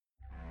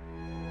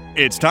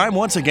It's time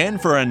once again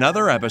for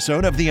another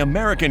episode of the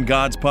American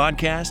Gods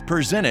podcast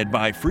presented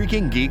by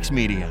Freaking Geeks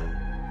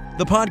Media.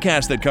 The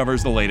podcast that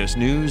covers the latest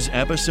news,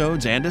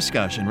 episodes, and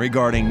discussion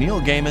regarding Neil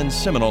Gaiman's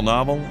seminal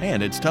novel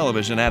and its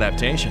television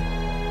adaptation.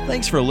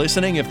 Thanks for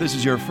listening if this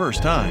is your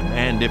first time,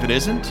 and if it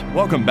isn't,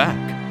 welcome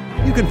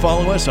back. You can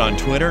follow us on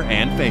Twitter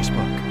and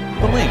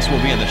Facebook. The links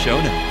will be in the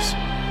show notes.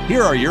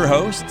 Here are your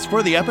hosts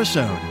for the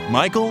episode,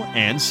 Michael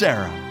and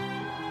Sarah.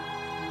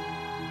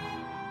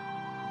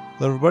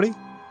 Hello, everybody.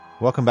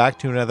 Welcome back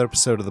to another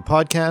episode of the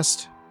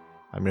podcast.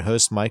 I'm your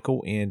host,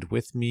 Michael, and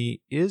with me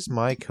is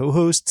my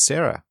co-host,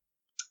 Sarah.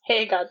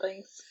 Hey,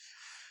 Godlings.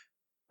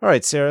 All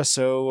right, Sarah,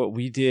 so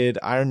we did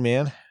Iron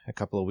Man a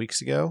couple of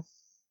weeks ago.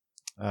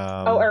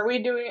 Are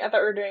we doing... I thought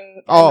we were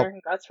doing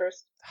American Gods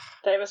first.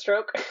 Did I have a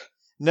stroke?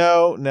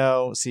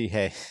 No. See,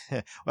 hey.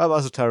 Well, I'll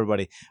also tell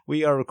everybody,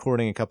 we are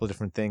recording a couple of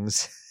different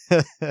things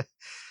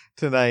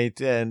tonight,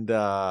 and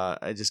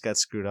I just got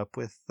screwed up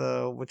with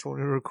which one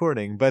we were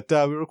recording. But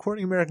we're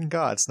recording American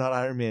Gods, not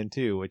Iron Man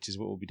 2, which is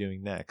what we'll be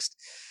doing next.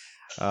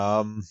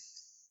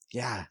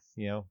 Yeah,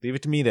 leave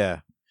it to me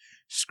to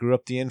screw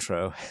up the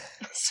intro.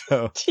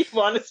 So do you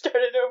want to start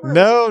it over?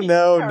 No.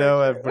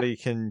 Everybody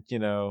can,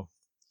 get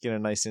a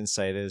nice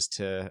insight as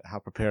to how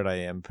prepared I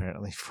am,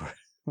 apparently, for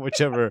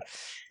whichever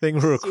thing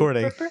we're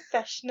recording. Super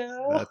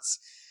professional. I've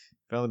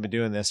only been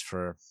doing this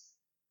for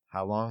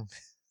how long?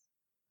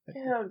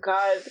 Oh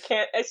God,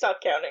 I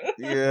stopped counting.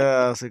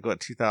 Yeah, it's like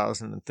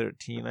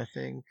 2013, I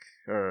think,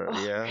 or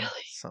really?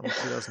 Some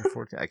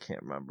 2014. I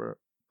can't remember.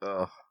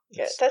 Oh,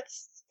 yeah,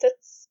 that's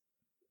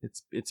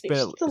it's been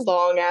a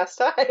long ass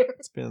time.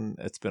 It's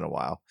been a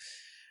while.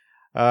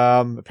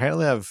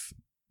 Apparently I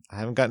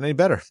haven't gotten any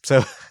better.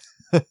 So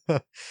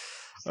 7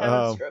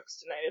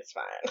 strokes tonight. It's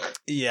fine.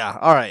 Yeah.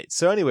 All right.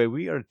 So anyway,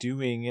 we are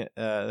doing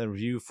a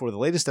review for the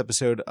latest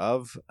episode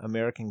of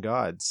American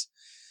Gods.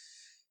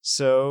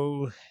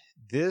 So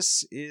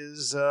this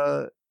is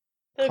the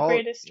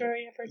greatest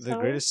story ever told.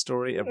 The greatest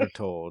story ever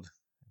told.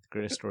 The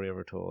greatest story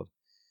ever told.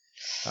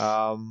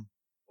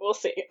 We'll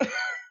see.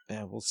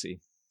 Yeah, we'll see.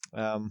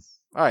 All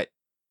right.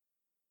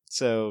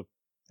 So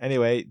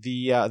anyway,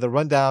 the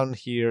rundown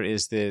here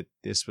is that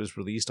this was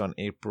released on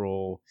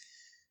April.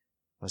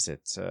 Was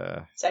it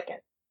 2nd?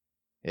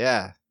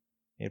 Yeah,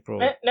 April.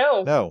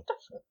 No.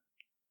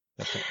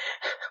 We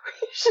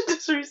should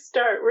just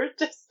restart. We're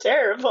just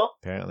terrible.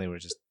 Apparently, we're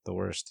just the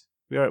worst.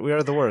 We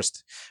are the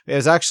worst. It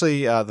was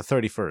actually the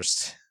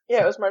 31st.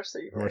 Yeah, it was March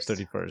 31st. March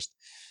 31st.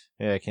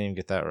 Yeah, I can't even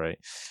get that right.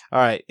 All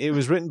right. It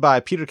was written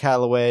by Peter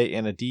Calloway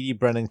and Aditi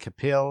Brennan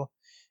Kapil.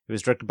 It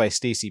was directed by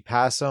Stacy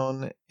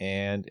Passon,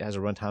 and it has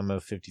a runtime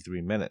of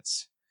 53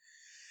 minutes.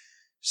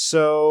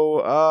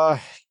 So,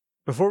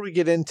 before we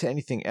get into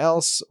anything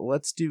else,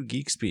 let's do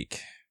Geek Speak.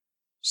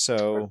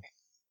 So,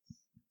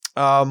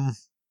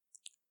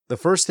 the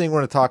first thing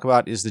we're going to talk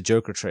about is the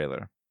Joker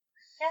trailer.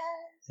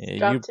 Yes,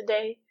 dropped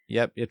today.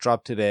 Yep, it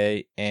dropped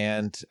today,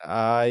 and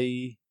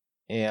I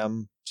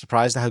am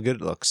surprised at how good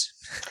it looks.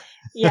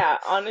 Yeah,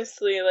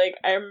 honestly,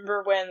 I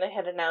remember when they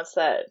had announced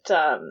that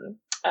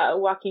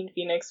Joaquin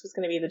Phoenix was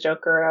going to be the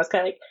Joker, and I was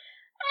kind of like,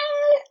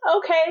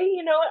 okay,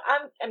 you know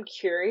what, I'm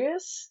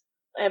curious,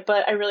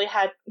 but I really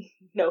had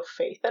no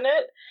faith in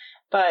it.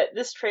 But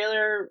this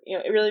trailer,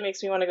 it really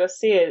makes me want to go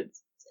see it.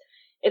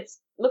 It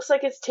looks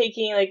like it's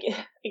taking,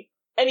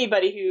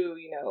 anybody who,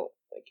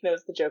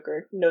 knows the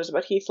Joker, knows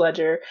about Heath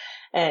Ledger,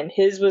 and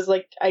his was,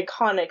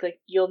 iconic.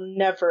 You'll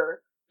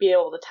never be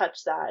able to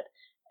touch that.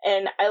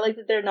 And I like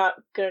that they're not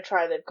going to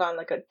try. They've gone,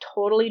 a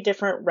totally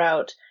different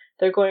route.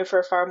 They're going for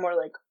a far more,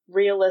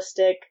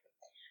 realistic.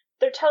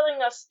 They're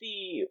telling us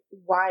the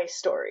why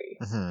story.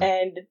 Mm-hmm.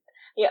 And,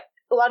 yeah,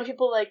 a lot of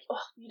people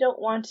you don't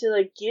want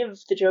to give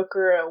the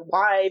Joker a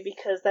why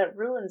because that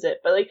ruins it.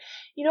 But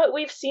you know what?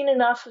 We've seen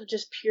enough of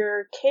just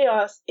pure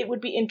chaos. It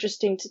would be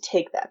interesting to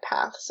take that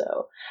path.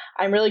 So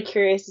I'm really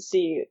curious to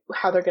see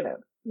how they're gonna,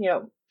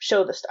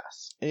 show this to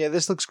us. Yeah,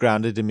 this looks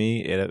grounded to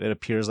me. It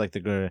appears like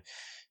they're gonna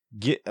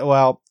get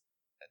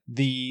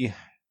the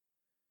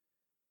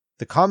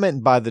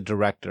comment by the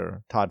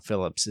director Todd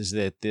Phillips is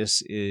that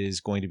this is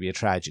going to be a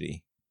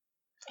tragedy.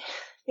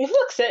 It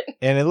looks it.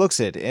 And it looks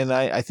it. And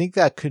I think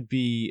that could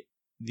be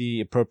the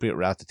appropriate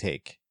route to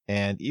take.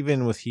 And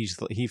even with Heath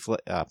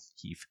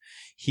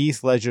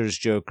Ledger's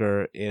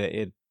Joker,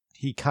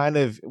 he kind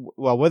of,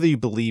 whether you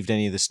believed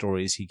any of the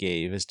stories he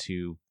gave as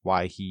to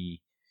why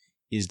he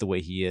is the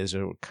way he is,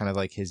 or kind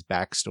of his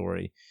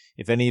backstory,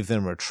 if any of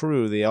them are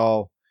true, they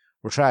all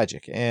were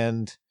tragic.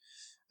 And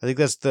I think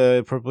that's the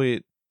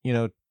appropriate,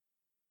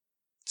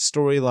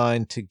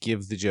 storyline to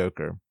give the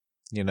Joker.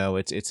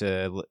 It's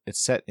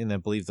set in, I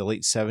believe, the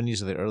late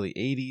 70s or the early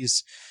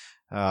 80s.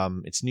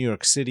 It's New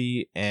York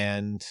City,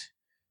 and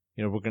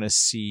we're going to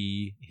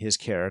see his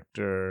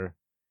character,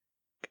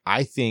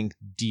 I think,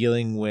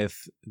 dealing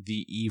with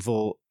the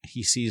evil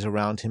he sees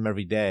around him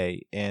every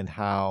day and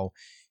how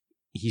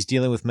he's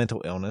dealing with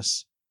mental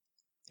illness.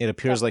 It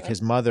appears like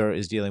his mother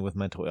is dealing with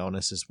mental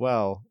illness as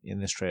well in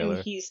this trailer.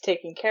 And he's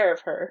taking care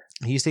of her.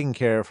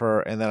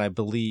 And then I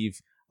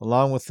believe,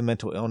 along with the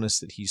mental illness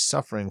that he's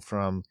suffering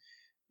from,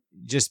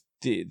 just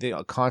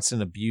the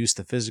constant abuse,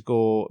 the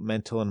physical,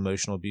 mental, and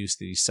emotional abuse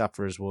that he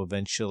suffers will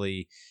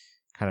eventually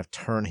kind of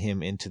turn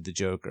him into the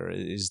Joker,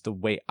 is the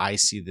way I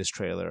see this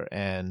trailer.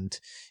 And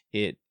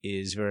it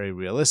is very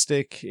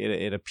realistic.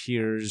 It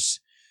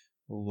appears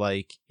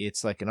like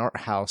it's like an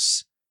art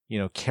house,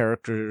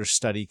 character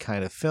study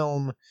kind of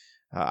film.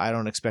 I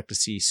don't expect to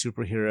see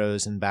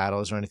superheroes and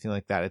battles or anything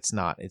like that. It's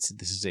not. This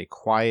is a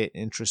quiet,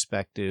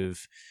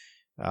 introspective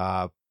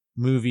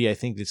movie. I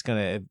think it's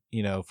going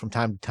to, from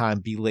time to time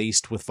be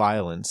laced with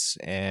violence,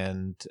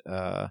 and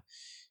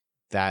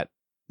that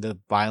the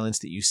violence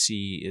that you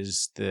see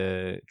is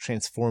the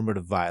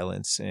transformative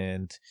violence,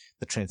 and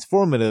the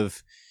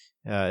transformative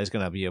is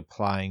going to be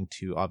applying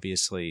to,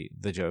 obviously,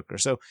 the Joker.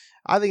 So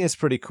I think it's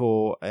pretty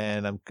cool,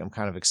 and I'm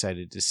kind of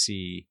excited to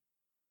see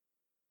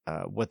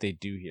what they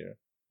do here.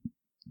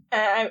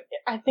 I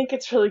think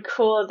it's really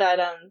cool that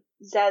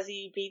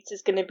Zazie Beetz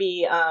is going to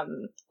be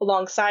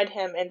alongside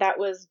him, and that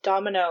was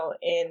Domino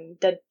in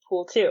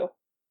Deadpool 2.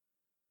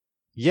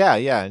 Yeah.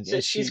 And so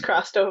she's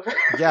crossed over.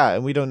 Yeah,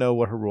 and we don't know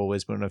what her role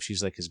is. We don't know if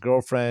she's like his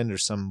girlfriend or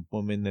some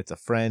woman that's a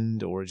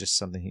friend, or just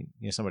something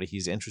somebody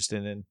he's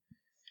interested in.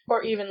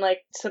 Or even like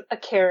a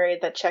Carrie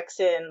that checks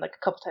in like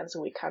a couple times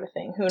a week kind of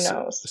thing. Who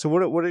knows? So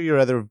what are your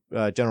other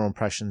general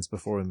impressions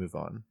before we move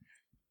on?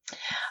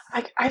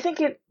 I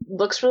think it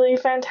looks really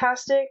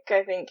fantastic.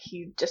 I think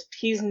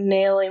he's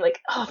nailing, like,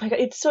 oh my god,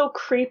 it's so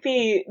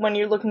creepy when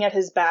you're looking at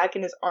his back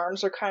and his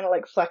arms are kind of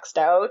like flexed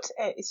out,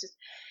 and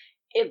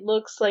it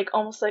looks like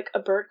almost like a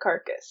bird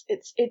carcass.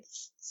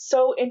 It's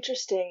so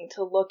interesting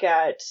to look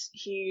at.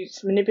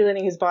 He's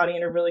manipulating his body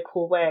in a really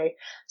cool way.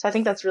 So I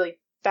think that's really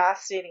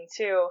fascinating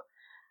too.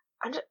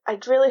 I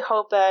really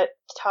hope that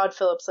Todd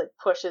Phillips like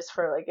pushes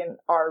for like an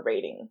R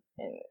rating,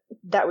 and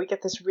that we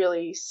get this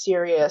really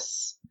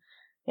serious,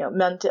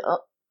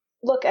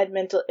 look at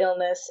mental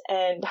illness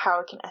and how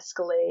it can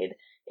escalate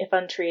if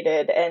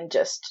untreated and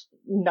just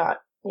not,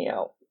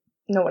 no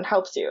one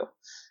helps you.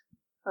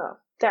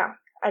 Yeah.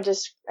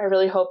 I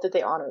really hope that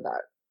they honor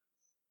that.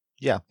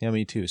 Yeah,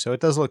 me too. So it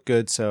does look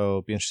good. So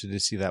I'll be interested to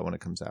see that when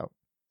it comes out.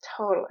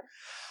 Totally.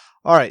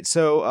 All right.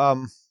 So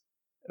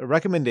a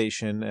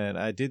recommendation, and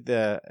I did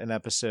an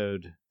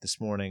episode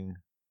this morning.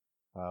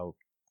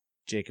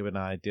 Jacob and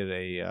I did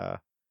a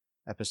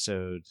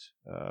episode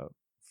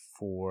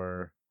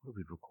for, what did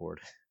we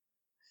record?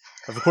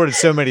 I've recorded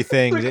so many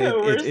things.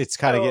 It's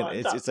kind of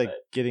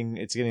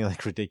getting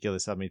like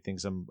ridiculous how many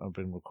things I've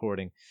been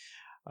recording.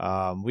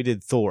 We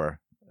did Thor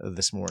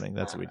this morning.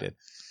 That's what we did.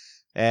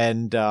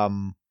 And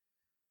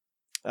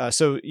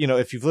so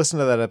if you've listened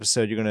to that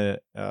episode, you're gonna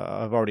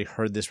I've already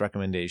heard this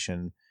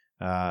recommendation.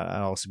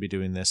 I'll also be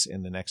doing this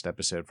in the next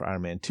episode for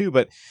Iron Man 2.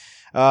 But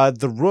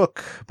The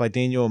Rook by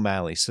Daniel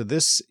O'Malley. So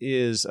this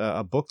is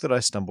a book that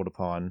I stumbled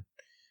upon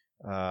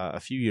a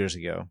few years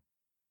ago.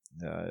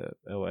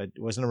 It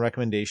wasn't a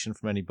recommendation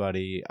from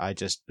anybody. I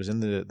just was in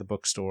the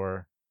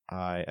bookstore.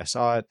 I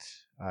saw it.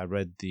 I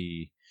read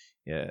the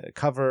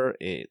cover.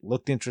 It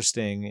looked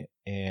interesting,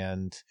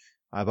 and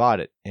I bought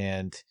it.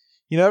 And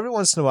every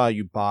once in a while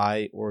you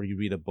buy or you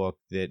read a book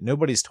that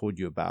nobody's told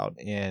you about,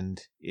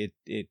 and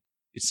it's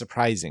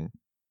surprising,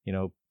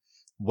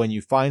 when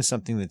you find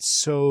something that's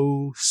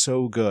so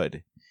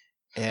good,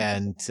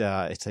 and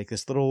it's like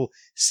this little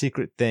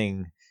secret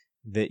thing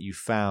that you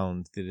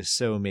found that is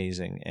so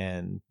amazing,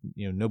 and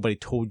nobody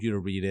told you to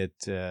read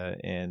it,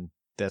 and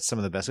that's some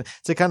of the best.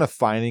 It's like kind of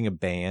finding a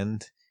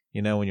band,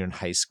 when you're in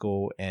high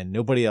school and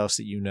nobody else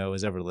that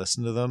has ever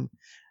listened to them,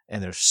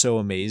 and they're so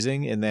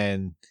amazing, and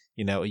then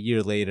a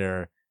year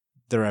later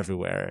they're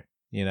everywhere,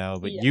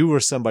 but you were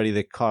somebody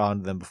that caught on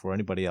to them before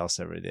anybody else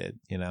ever did.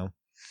 And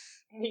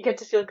you get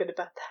to feel good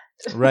about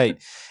that.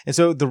 Right. And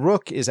so The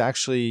Rook is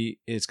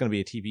actually, it's going to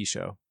be a TV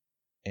show,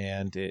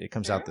 and it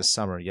comes out this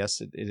summer. Yes,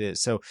 it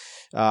is. So,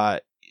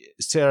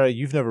 Sarah,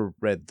 you've never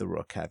read The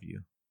Rook, have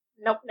you?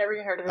 Nope, never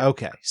even heard of it.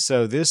 Okay.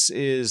 So this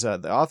is,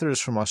 the author is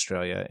from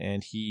Australia,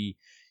 and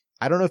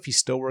I don't know if he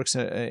still works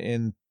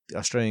in the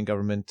Australian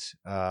government,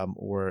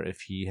 or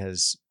if he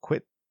has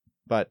quit,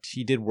 but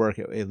he did work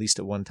at least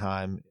at one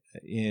time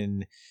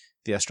in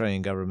the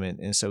Australian government.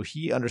 And so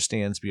he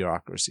understands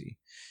bureaucracy,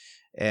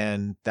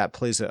 and that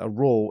plays a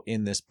role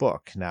in this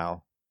book.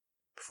 Now,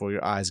 before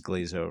your eyes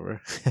glaze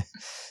over.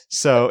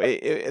 So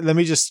let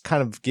me just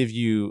kind of give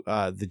you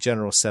the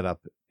general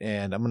setup,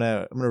 and I'm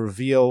gonna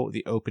reveal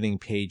the opening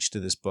page to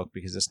this book,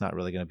 because it's not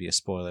really going to be a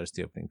spoiler. It's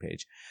the opening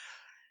page.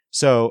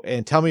 So,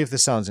 and tell me if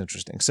this sounds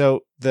interesting.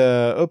 So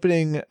the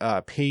opening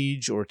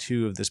page or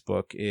two of this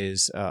book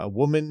is a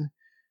woman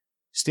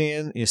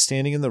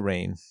standing in the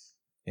rain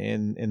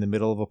in the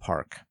middle of a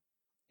park,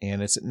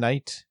 and it's at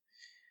night,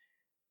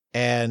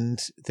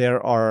 and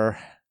there are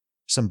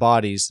some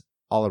bodies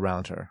all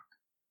around her.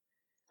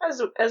 As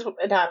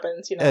it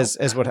happens,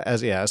 As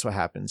what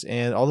happens,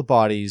 and all the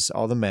bodies,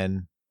 all the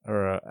men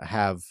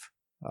have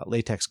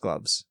latex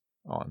gloves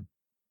on.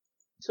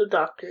 So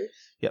doctors.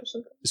 Yep.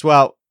 As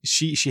well,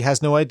 she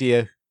has no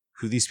idea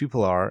who these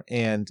people are,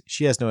 and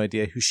she has no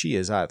idea who she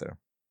is either.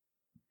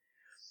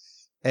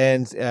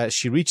 And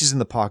she reaches in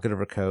the pocket of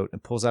her coat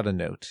and pulls out a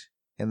note,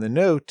 and the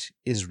note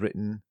is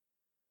written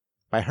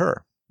by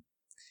her.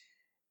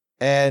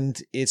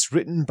 And it's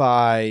written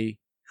by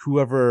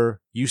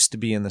whoever used to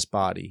be in this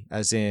body,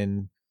 as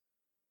in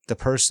the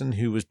person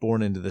who was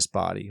born into this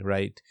body,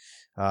 right?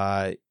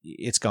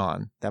 It's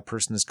gone. That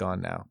person is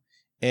gone now.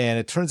 And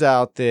it turns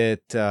out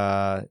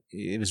that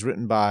it was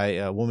written by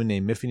a woman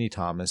named Miffy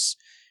Thomas,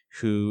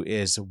 who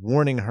is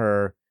warning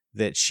her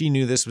that she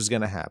knew this was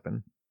going to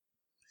happen,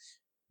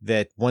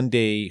 that one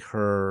day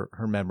her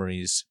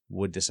memories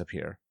would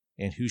disappear,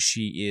 and who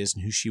she is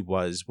and who she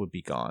was would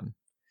be gone.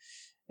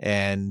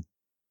 And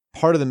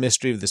part of the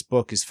mystery of this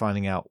book is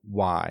finding out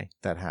why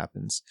that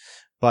happens.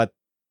 But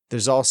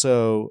there's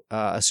also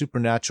a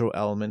supernatural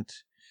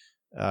element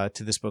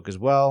to this book as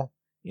well,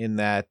 in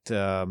that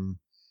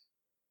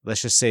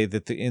let's just say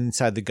that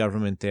inside the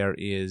government there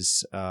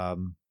is a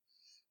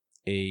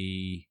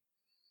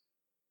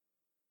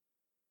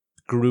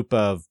group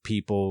of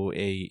people,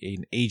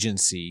 an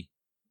agency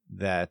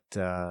that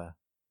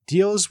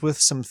deals with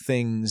some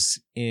things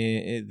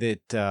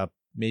that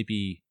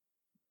maybe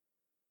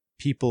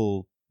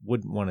people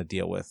wouldn't want to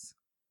deal with.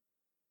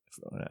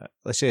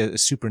 Let's say a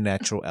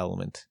supernatural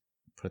element,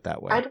 put it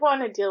that way. I'd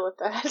want to deal with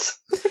that.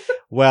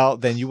 Well,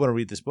 then you want to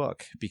read this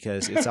book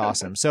because it's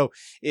awesome. So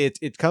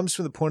it comes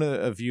from the point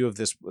of view of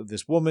this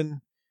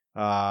woman.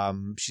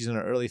 She's in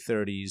her early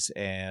 30s,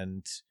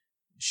 and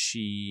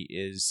she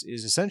is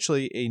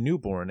essentially a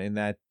newborn in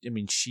that, I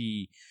mean,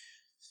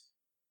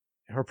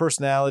 her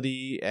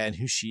personality and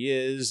who she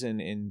is,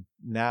 and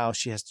now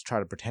she has to try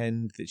to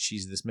pretend that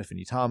she's this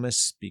Miffy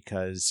Thomas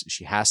because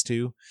she has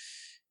to,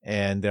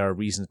 and there are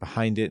reasons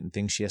behind it and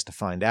things she has to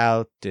find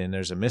out, and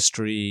there's a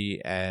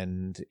mystery,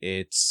 and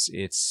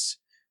it's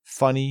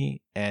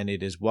funny, and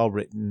it is well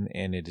written,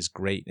 and it is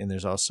great. And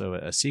there's also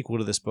a sequel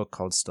to this book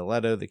called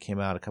Stiletto that came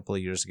out a couple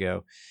of years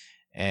ago,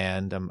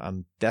 and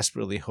I'm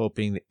desperately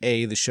hoping that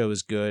the show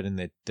is good, and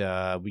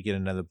that we get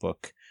another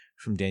book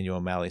from Daniel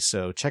O'Malley.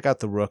 So check out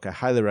The Rook. I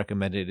highly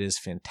recommend it. It is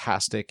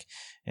fantastic,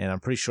 and I'm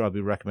pretty sure I'll be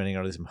recommending,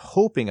 or at least I'm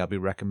hoping I'll be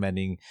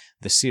recommending,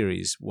 the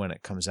series when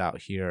it comes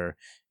out here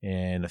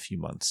in a few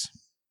months.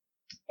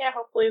 Yeah,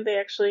 hopefully they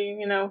actually,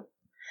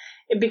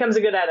 it becomes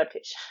a good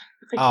adaptation.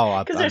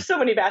 Because there's so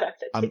many bad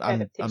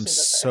adaptations. I'm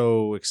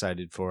so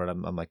excited for it.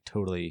 I'm like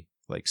totally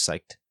like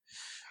psyched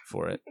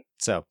for it.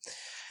 So,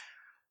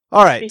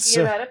 all right.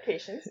 Speaking of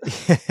adaptations.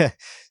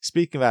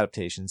 Speaking of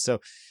adaptations.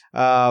 So,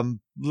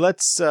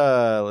 let's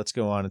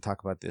go on and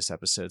talk about this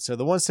episode. So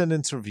the one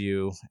sentence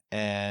review,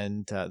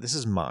 and this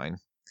is mine.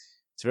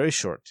 It's very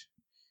short,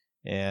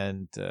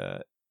 and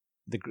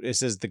it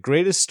says the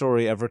greatest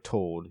story ever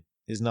told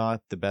is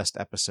not the best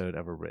episode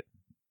ever written.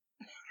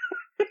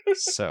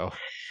 So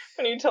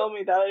when you told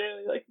me that, I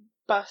really like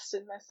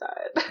busted my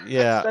side.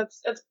 Yeah,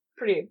 that's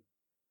pretty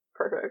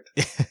perfect.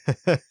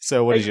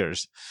 So what is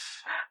yours?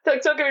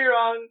 Like, don't get me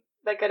wrong.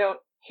 Like, I don't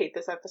hate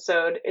this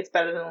episode. It's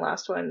better than the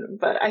last one,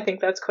 but I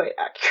think that's quite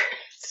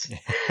accurate.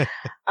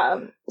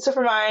 So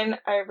for mine,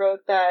 I wrote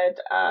that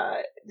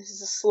this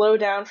is a slow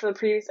down for the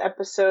previous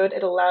episode.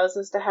 It allows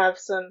us to have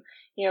some,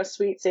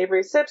 sweet,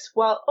 savory sips,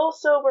 while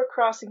also we're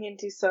crossing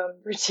into some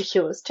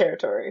ridiculous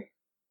territory.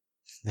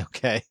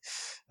 Okay.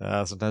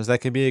 Sometimes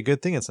that can be a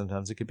good thing, and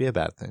sometimes it could be a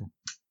bad thing.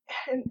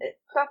 And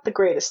it's not the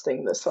greatest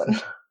thing, this one.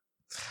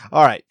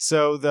 All right,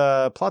 so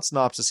the plot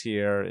synopsis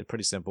here is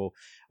pretty simple.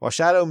 While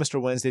Shadow and Mr.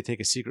 Wednesday take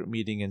a secret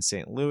meeting in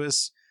St.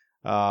 Louis,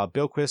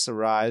 Bilquis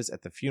arrives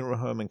at the funeral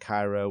home in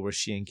Cairo, where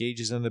she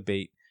engages in a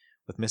debate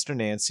with Mr.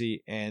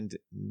 Nancy and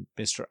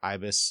Mr.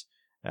 Ibis,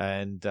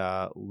 and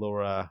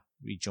Laura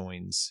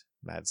rejoins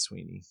Mad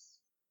Sweeney.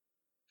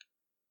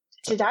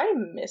 Did I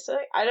miss it?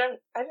 I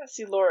didn't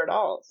see Laura at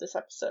all this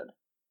episode.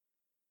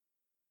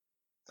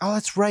 Oh,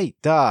 that's right.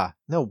 Duh.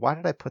 No, why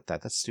did I put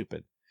that? That's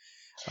stupid.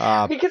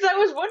 Because I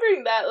was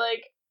wondering that,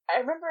 like, I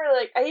remember,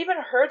 like, I even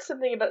heard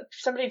something about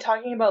somebody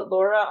talking about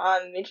Laura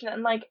on the internet.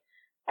 I'm like,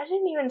 I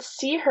didn't even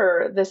see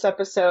her this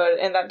episode,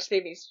 and that just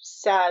made me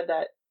sad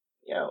that,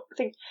 I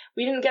think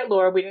we didn't get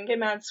Laura, we didn't get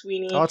Mad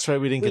Sweeney. Oh, that's right,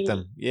 we didn't get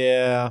them.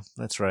 Yeah,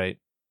 that's right.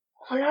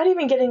 We're not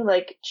even getting,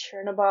 like,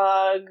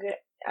 Chernabog,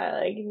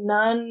 like,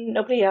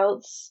 nobody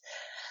else.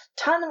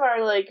 Ton of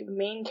our, like,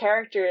 main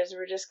characters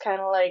were just kind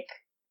of, like,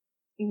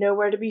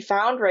 nowhere to be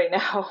found right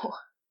now.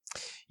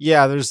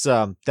 Yeah, there's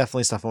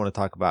definitely stuff I want to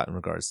talk about in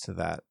regards to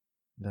that.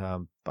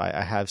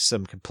 I have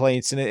some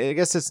complaints, and I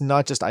guess it's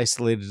not just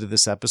isolated to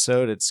this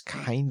episode. It's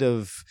kind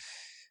of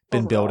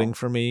been building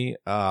for me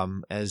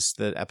as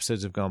the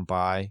episodes have gone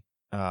by.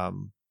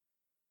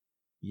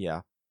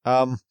 Yeah.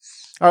 All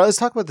right, let's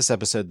talk about this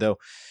episode, though.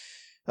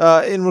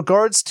 In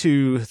regards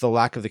to the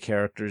lack of the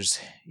characters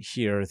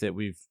here that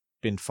we've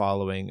been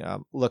following,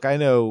 look, I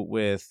know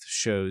with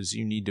shows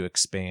you need to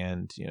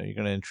expand. You're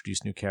going to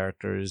introduce new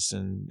characters,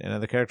 and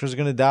other characters are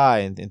going to die,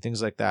 and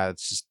things like that.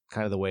 It's just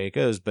kind of the way it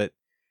goes. But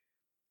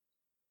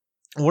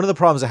one of the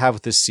problems I have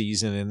with this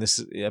season, and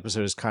this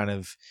episode is kind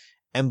of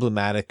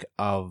emblematic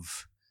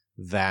of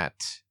that,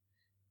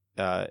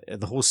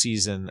 the whole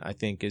season, I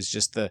think, is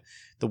just the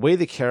way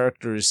the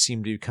characters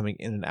seem to be coming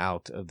in and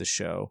out of the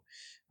show.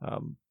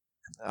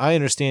 I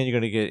understand you're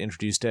going to get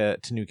introduced to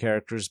new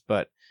characters,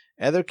 but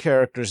other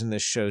characters in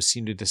this show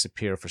seem to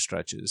disappear for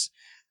stretches.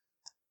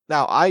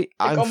 Now, I'm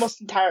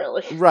almost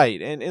entirely.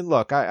 Right, and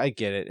look, I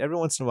get it. Every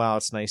once in a while,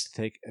 it's nice to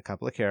take a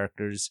couple of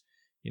characters,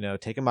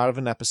 take them out of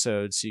an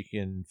episode so you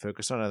can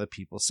focus on other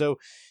people. So,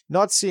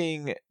 not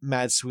seeing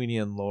Mad Sweeney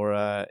and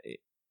Laura,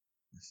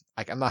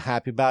 I'm not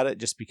happy about it,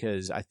 just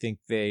because I think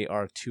they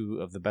are two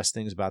of the best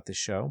things about this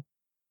show.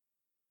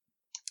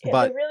 Yeah,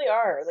 but they really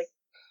are. Like,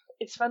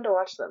 it's fun to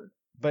watch them.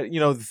 But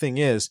the thing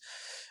is,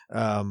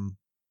 I'm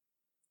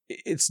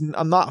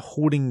not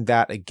holding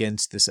that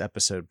against this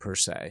episode per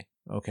se.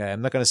 Okay,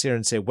 I'm not going to sit here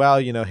and say, well,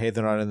 hey,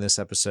 they're not in this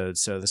episode,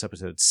 so this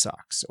episode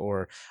sucks,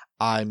 or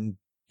I'm,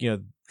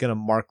 going to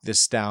mark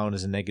this down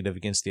as a negative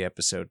against the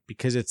episode,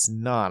 because it's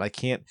not. I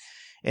can't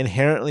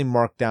inherently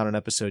mark down an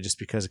episode just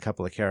because a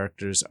couple of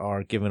characters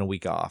are given a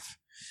week off,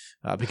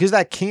 because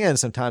that can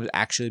sometimes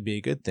actually be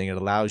a good thing. It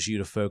allows you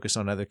to focus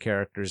on other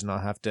characters and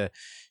not have to,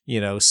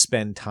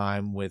 spend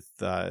time with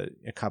a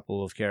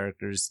couple of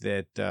characters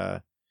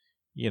that,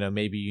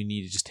 maybe you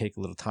need to just take a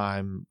little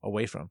time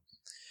away from.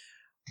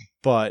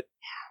 But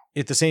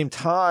at the same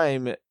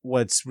time,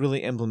 what's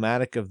really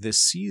emblematic of this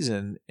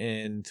season,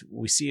 and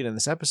we see it in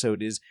this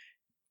episode, is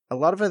a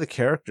lot of other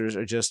characters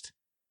are just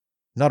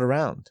not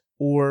around.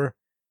 Or,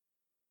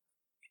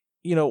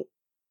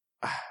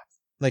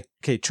 like,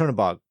 okay,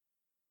 Chernobog.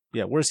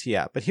 Yeah, where's he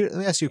at? But here, let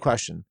me ask you a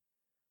question.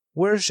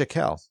 Where's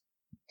Jaquel?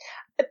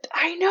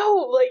 I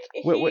know, like,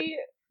 he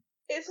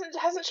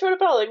hasn't showed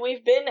up at all. Like,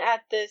 we've been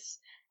at the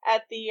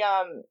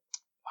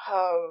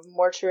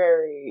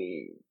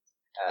mortuary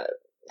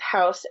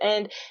house,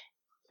 and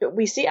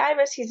we see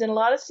Ibis. He's in a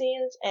lot of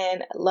scenes,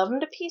 and I love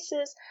him to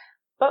pieces.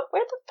 But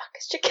where the fuck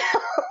is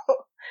Jaquel?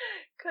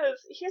 Because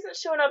he hasn't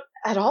shown up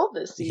at all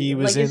this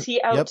season. Is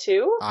he out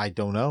too? I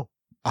don't know.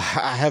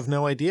 I have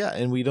no idea,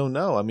 and we don't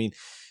know. I mean,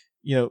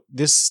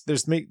 there's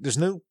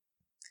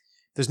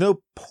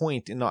no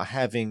point in not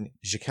having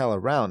Jaquel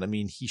around. I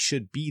mean, he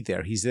should be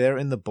there. He's there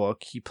in the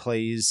book. He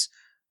plays,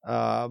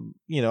 I don't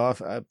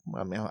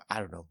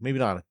know, maybe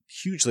not a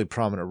hugely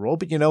prominent role,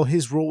 but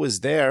his role was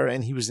there,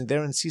 and he was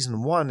there in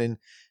season 1, and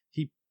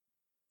he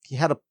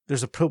had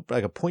there's a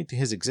point to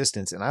his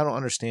existence, and I don't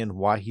understand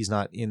why he's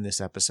not in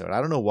this episode. I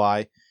don't know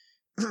why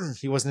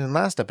he wasn't in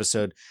last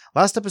episode.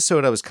 Last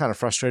episode, I was kind of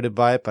frustrated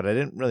by it, but I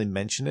didn't really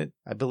mention it,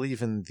 I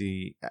believe, in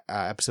the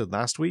episode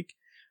last week.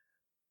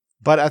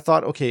 But I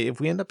thought, okay, if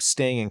we end up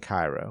staying in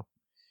Cairo,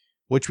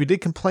 which we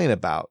did complain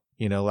about,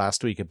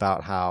 last week,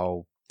 about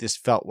how this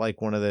felt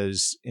like one of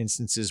those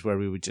instances where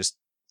we would just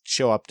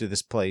show up to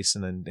this place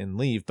and then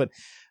leave. But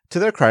to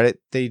their credit,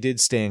 they did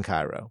stay in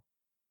Cairo.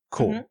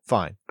 Cool.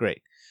 Fine.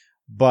 Great.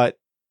 But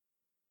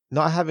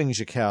not having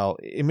Jaquel,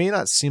 it may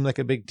not seem like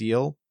a big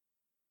deal,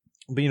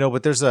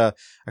 but there's a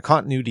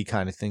continuity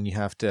kind of thing you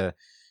have to,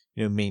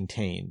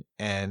 maintain.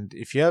 And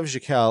if you have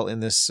Jaquel in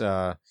this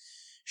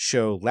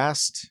show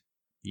last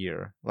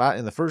year,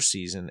 in the first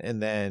season, and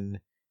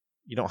then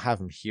you don't have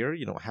him here,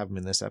 you don't have him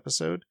in this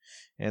episode,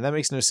 and that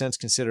makes no sense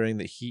considering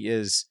that he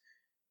is,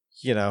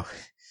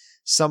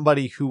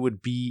 somebody who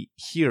would be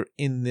here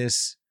in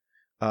this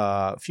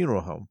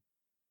funeral home.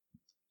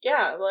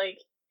 Yeah, like,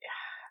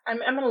 I'm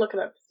gonna look it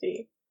up to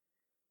see.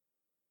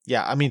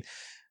 Yeah, I mean,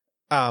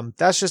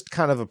 that's just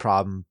kind of a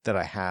problem that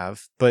I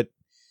have, but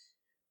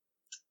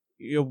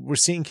we're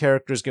seeing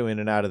characters go in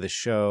and out of the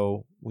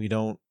show. We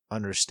don't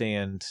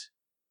understand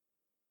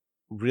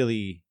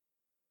really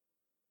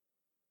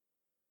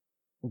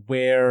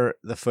where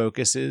the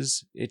focus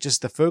is.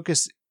 The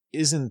focus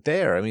isn't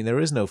there. I mean,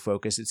 there is no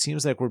focus. It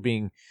seems like we're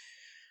being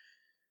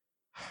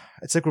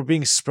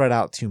spread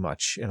out too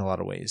much in a lot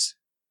of ways,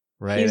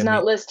 right? He's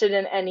not listed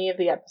in any of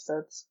the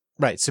episodes.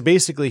 Right. So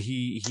basically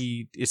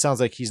it sounds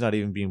like he's not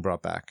even being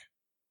brought back.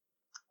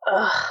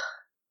 Ugh.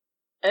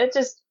 It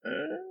just...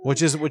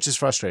 Which is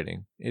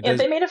frustrating.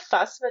 They made a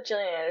fuss about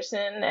Gillian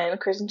Anderson and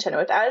Kristen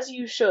Chenoweth, as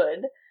you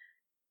should.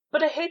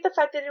 But I hate the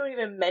fact that they don't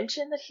even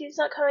mention that he's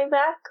not coming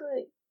back.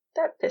 Like,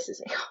 that pisses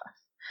me off.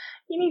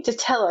 You need to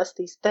tell us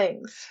these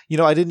things.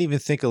 I didn't even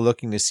think of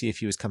looking to see if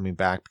he was coming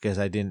back, because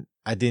I didn't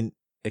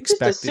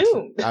expect it.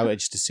 I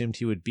just assumed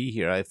he would be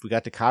here. If we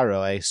got to Cairo,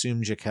 I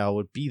assumed Jaquel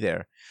would be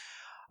there.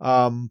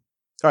 All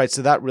right,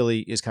 so that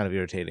really is kind of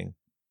irritating.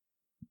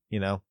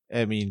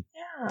 I mean,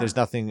 There's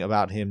nothing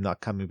about him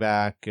not coming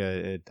back.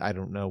 I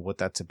don't know what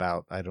that's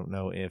about. I don't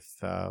know if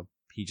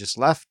he just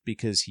left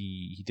because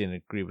he didn't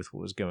agree with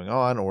what was going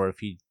on, or if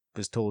he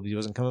was told he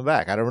wasn't coming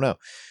back. I don't know.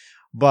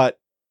 But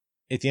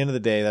at the end of the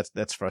day,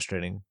 that's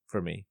frustrating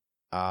for me,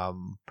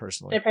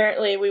 personally.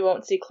 Apparently, we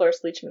won't see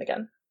Cloris Leachman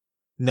again.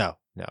 No.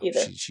 Either.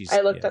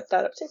 I looked that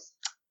up too.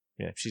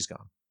 Yeah, she's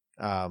gone.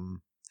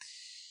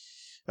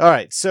 All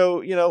right, so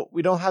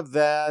we don't have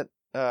that.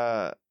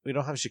 We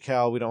don't have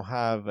Jaquel. We don't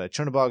have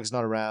Chernobog's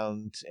not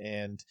around,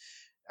 and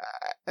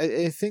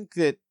I think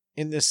that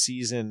in this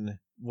season,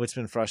 what's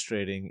been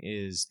frustrating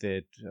is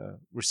that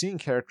we're seeing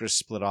characters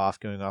split off,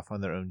 going off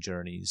on their own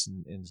journeys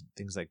and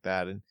things like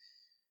that. And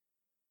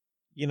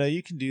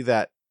you can do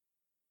that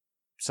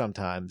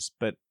sometimes,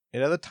 but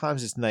at other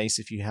times it's nice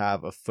if you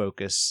have a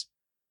focus,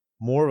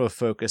 more of a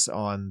focus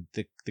on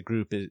the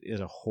group as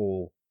a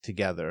whole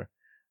together.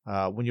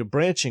 When you're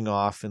branching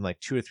off in like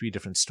 2 or 3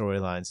 different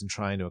storylines and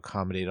trying to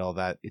accommodate all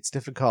that, it's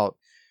difficult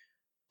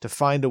to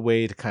find a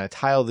way to kind of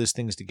tie all those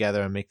things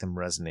together and make them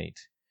resonate.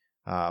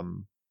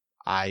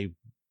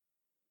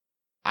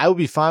 I would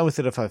be fine with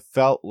it if I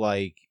felt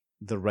like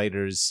the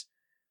writers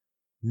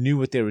knew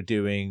what they were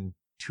doing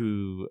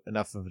to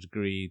enough of a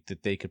degree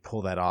that they could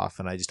pull that off,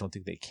 and I just don't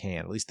think they can.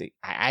 At least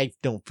I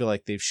don't feel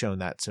like they've shown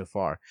that so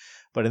far.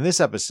 But in this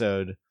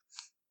episode,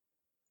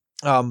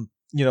 one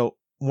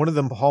of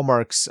the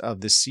hallmarks of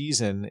this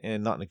season,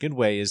 and not in a good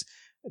way, is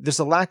there's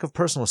a lack of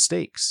personal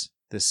stakes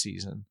this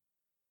season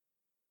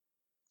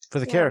for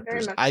the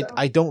characters. So.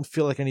 I don't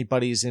feel like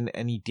anybody's in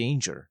any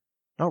danger.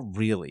 Not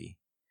really.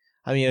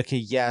 I mean, okay,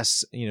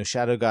 yes,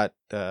 Shadow got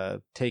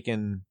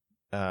taken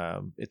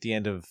at the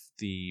end of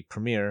the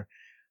premiere,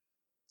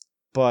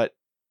 but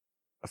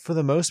for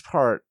the most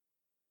part,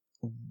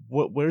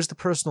 where's the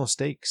personal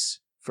stakes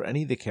for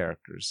any of the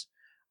characters?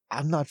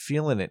 I'm not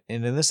feeling it,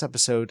 and in this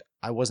episode,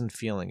 I wasn't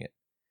feeling it.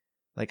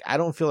 Like, I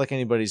don't feel like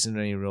anybody's in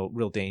any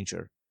real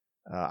danger.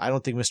 I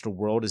don't think Mr.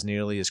 World is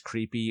nearly as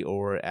creepy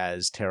or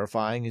as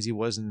terrifying as he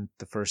was in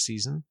the first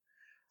season.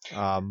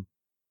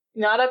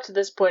 Not up to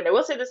this point. I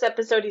will say this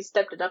episode he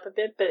stepped it up a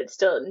bit, but it's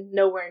still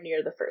nowhere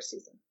near the first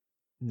season.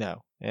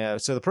 No. Yeah,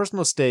 so the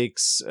personal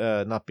stakes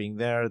not being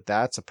there,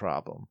 that's a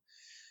problem.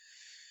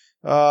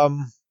 I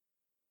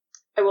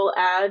will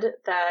add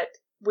that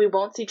we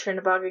won't see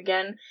Trinabog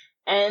again,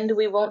 and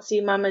we won't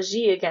see Mama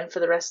G again for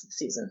the rest of the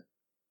season.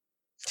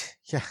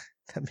 Yeah,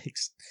 that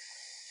makes...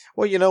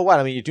 Well, you know what?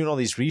 I mean, you're doing all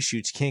these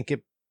reshoots. You can't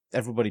get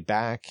everybody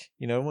back.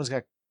 Everyone's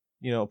got,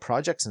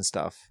 projects and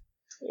stuff.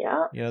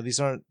 Yeah. These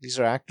are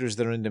actors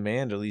that are in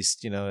demand, or at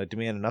least,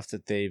 demand enough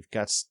that they've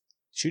got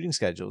shooting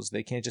schedules.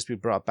 They can't just be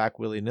brought back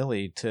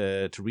willy-nilly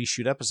to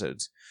reshoot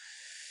episodes.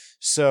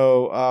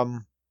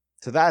 So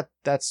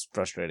that's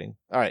frustrating.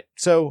 All right.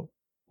 So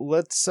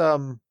let's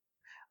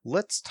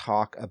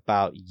talk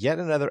about yet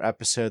another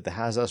episode that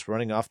has us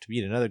running off to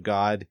meet another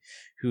god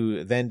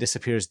who then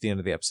disappears at the end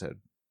of the episode.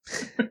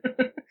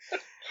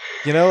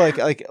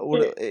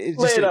 It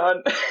just,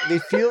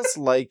 it feels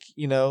like,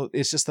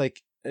 it's just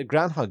like a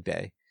Groundhog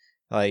Day,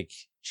 like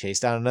chase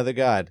down another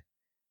god.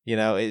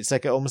 It's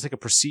like almost like a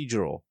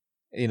procedural,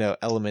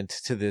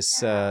 element to this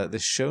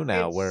this show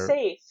now, it's where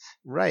safe.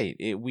 Right.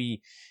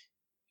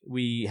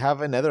 We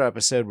have another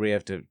episode where you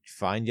have to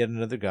find yet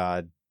another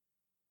god.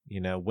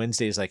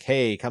 Wednesday's like,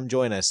 hey, come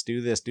join us,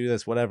 do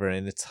this, whatever,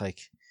 and it's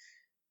like,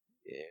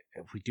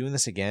 are we doing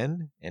this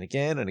again and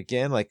again and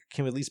again? Like,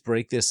 can we at least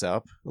break this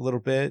up a little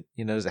bit?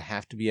 Does it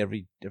have to be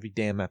every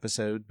damn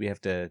episode we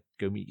have to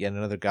go meet yet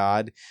another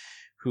god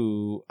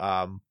who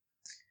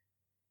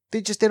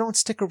they don't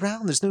stick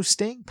around? There's no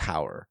staying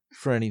power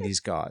for any of these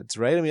gods,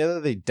 right? I mean,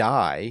 either they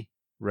die,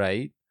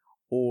 right,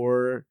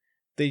 or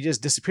they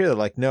just disappear. They're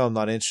like, no, I'm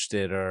not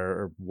interested,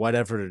 or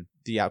whatever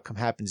the outcome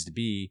happens to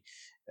be,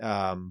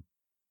 and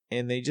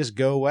they just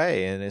go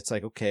away. And it's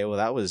like, okay, well,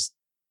 that was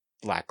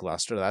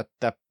lackluster.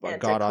 That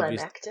god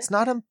obviously it's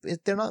not.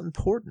 They're not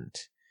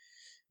important.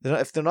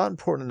 If they're not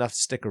important enough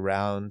to stick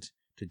around,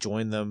 to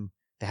join them,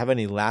 to have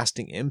any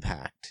lasting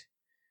impact,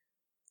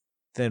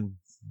 then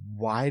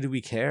why do we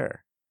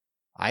care?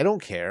 I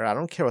don't care. I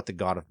don't care about the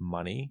god of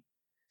money.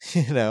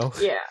 Yeah,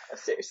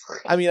 seriously.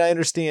 I mean, I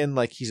understand,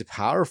 like, he's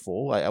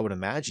powerful. I would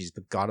imagine he's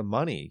the god of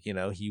money.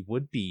 He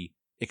would be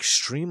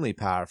extremely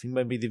powerful. He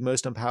might be the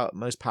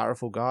most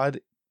powerful god,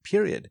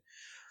 period.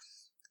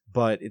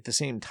 But at the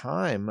same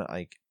time,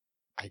 like,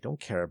 I don't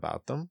care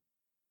about them.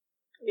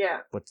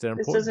 Yeah. What's their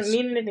importance? This doesn't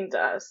mean anything to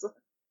us.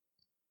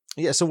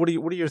 Yeah, so what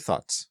are your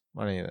thoughts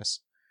on any of this?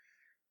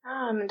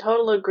 I'm in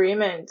total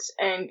agreement.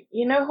 And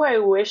you know who I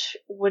wish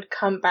would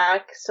come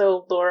back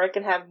so Laura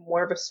can have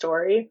more of a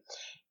story?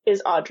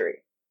 Is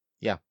Audrey.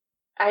 Yeah.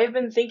 I've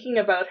been thinking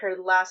about her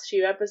the last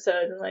few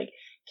episodes and like,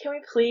 can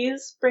we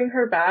please bring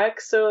her back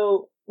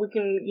so we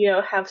can,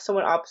 have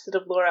someone opposite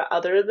of Laura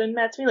other than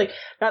Matt Sweeney? Like,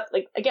 not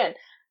like, again,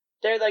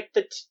 they're like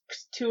the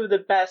two of the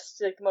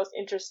best, like the most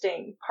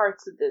interesting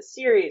parts of this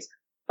series,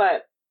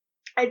 but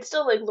I'd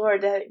still like Laura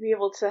to be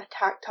able to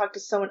talk to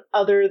someone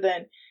other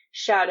than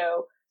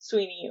Shadow,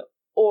 Sweeney,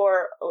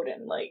 or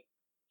Odin. Like,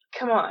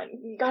 come on,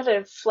 you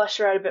gotta flesh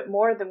her out a bit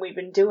more than we've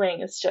been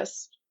doing. It's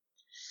just,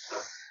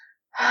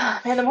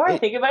 man, the more I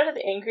think about it,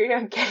 the angrier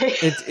I'm getting.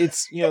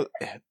 It's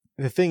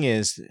the thing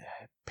is,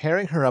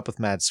 pairing her up with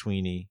Matt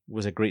Sweeney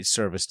was a great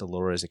service to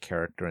Laura as a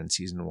character in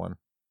season 1.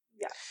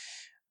 Yeah.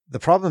 The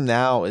problem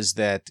now is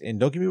that, and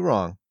don't get me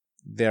wrong,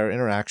 their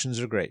interactions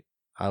are great.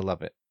 I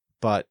love it.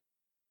 But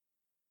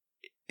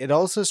it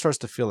also starts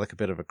to feel like a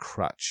bit of a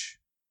crutch,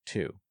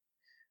 too.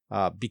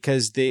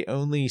 Because they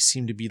only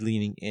seem to be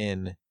leaning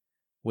in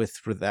with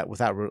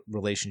that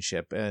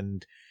relationship.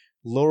 And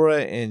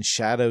Laura and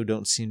Shadow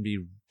don't seem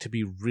to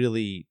be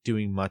really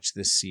doing much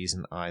this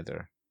season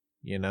either.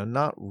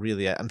 Not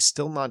really. I'm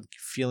still not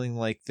feeling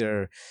like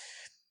they're...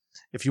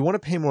 if you want to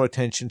pay more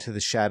attention to the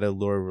Shadow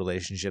Laura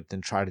relationship, then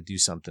try to do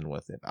something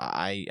with it.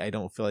 I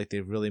don't feel like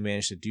they've really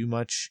managed to do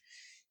much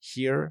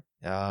here,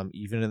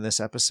 even in this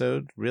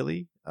episode,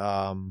 really.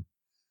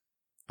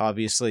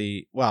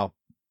 Obviously, well,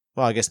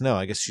 I guess no.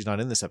 I guess she's not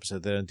in this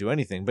episode. They don't do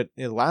anything. But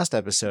in the last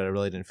episode, I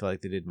really didn't feel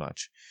like they did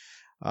much.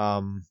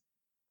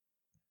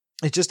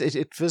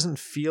 It doesn't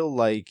feel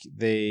like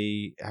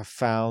they have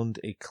found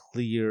a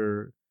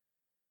clear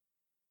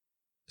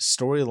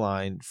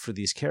storyline for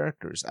these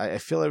characters. I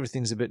feel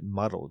everything's a bit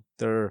muddled.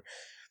 They're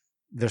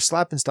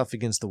slapping stuff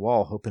against the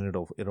wall, hoping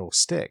it'll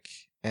stick,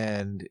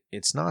 and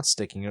it's not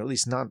sticking, or at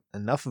least not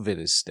enough of it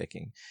is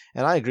sticking.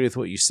 And I agree with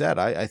what you said.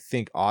 I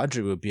think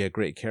Audrey would be a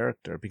great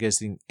character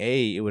because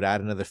it would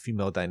add another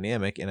female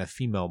dynamic and a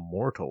female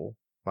mortal,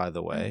 by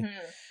the way.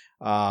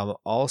 Mm-hmm.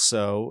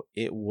 Also,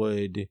 it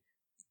would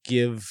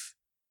give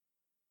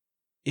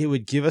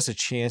us a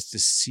chance to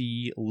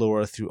see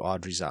Laura through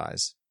Audrey's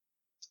eyes.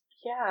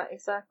 Yeah,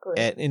 exactly.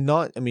 And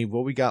not, I mean,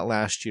 what we got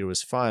last year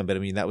was fine, but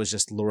I mean, that was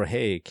just Laura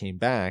Hay came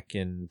back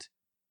and,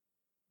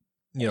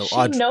 you know,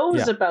 she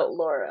knows about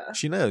Laura.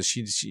 She knows.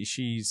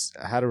 She's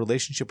had a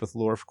relationship with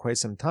Laura for quite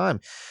some time.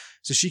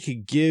 So she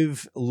could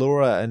give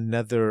Laura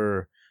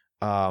another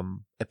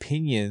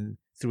opinion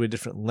through a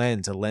different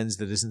lens, a lens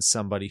that isn't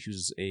somebody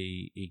who's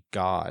a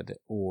god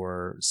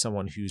or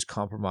someone who's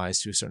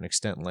compromised to a certain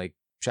extent like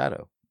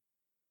Shadow.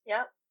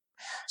 Yeah.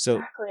 So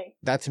exactly.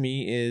 That to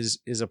me is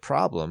a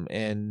problem,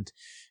 and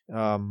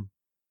you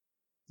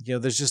know,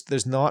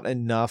 there's not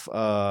enough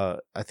I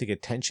think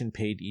attention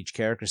paid to each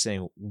character,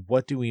 saying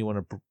what do we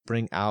want to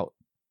bring out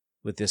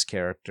with this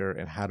character,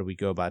 and how do we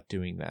go about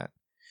doing that,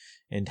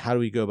 and how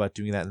do we go about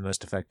doing that in the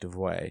most effective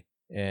way.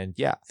 And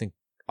yeah, I think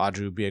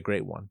Audrey would be a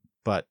great one,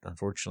 but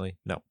unfortunately,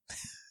 no.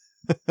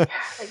 Like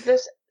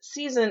this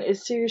season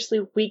is seriously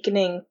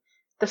weakening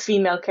the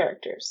female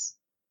characters.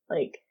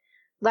 Like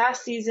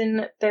last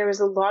season, there was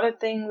a lot of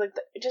things like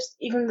just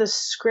even the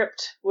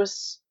script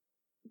was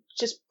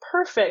just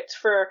perfect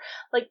for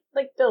like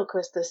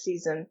Bilquis this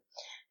season.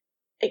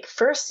 Like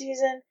first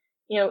season,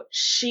 you know,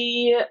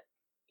 she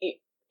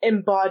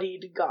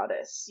embodied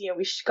goddess. You know,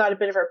 we got a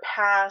bit of her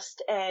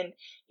past, and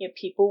you know,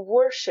 people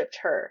worshipped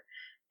her,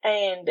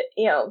 and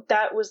you know,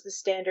 that was the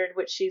standard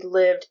which she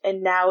lived.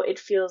 And now it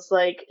feels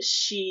like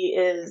she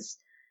is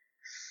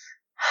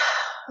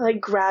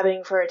like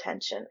grabbing for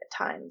attention at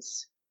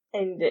times.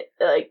 And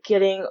like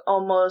getting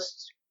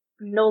almost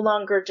no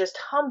longer just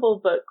humble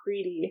but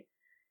greedy,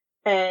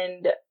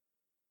 and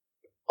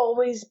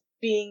always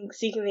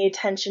seeking the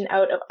attention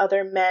out of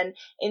other men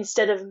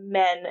instead of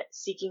men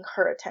seeking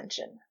her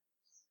attention.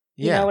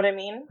 You know what I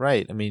mean?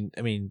 Right. I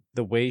mean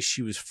the way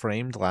she was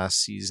framed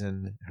last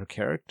season, her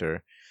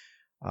character,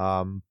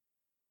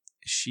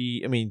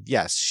 she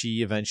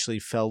eventually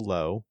fell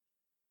low,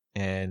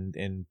 and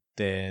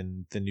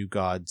then the new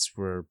gods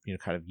were, you know,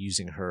 kind of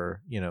using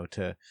her, you know,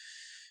 to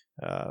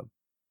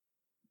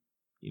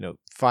you know,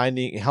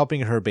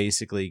 helping her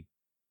basically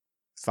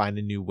find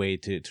a new way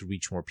to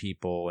reach more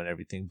people and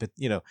everything. But,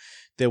 you know,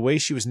 the way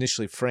she was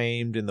initially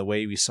framed and the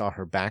way we saw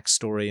her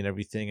backstory and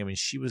everything, I mean,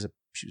 she was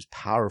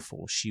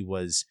powerful. She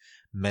was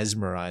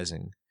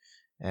mesmerizing.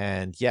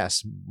 And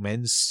yes,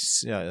 men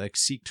like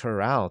seeked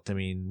her out. I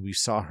mean, we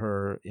saw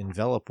her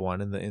envelop one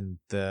in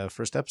the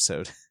first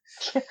episode.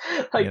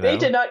 Like they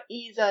did not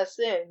ease us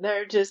in.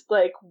 They're just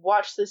like,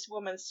 watch this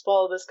woman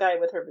swallow this guy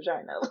with her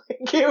vagina.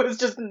 Like it was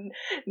just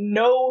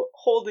no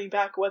holding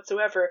back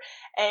whatsoever.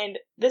 And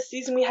this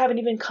season we haven't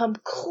even come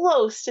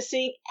close to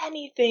seeing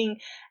anything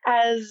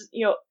as,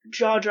 you know,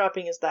 jaw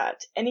dropping as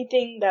that.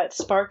 Anything that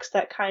sparks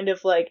that kind of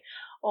like,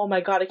 oh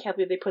my god, I can't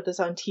believe they put this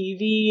on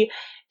TV.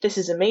 This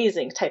is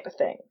amazing type of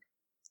thing.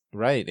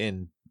 Right.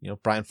 And, you know,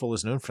 Bryan Fuller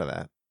is known for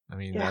that. I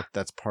mean,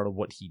 that's part of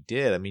what he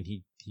did. I mean,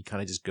 he kind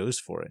of just goes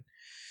for it.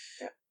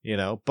 Yeah. You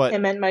know, but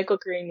him and Michael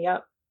Green,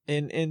 yep.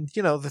 And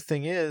you know, the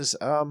thing is,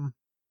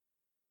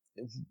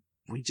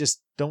 we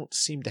just don't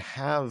seem to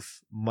have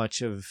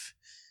much of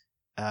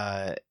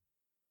a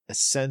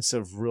sense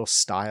of real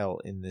style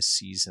in this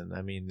season.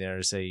 I mean,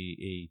 there's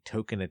a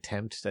token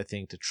attempt, I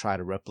think, to try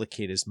to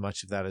replicate as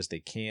much of that as they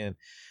can,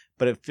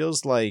 but it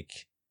feels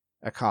like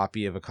a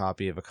copy of a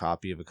copy of a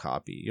copy of a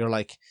copy. You're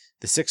like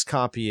the sixth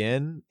copy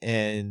in,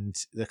 and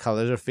the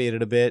colors are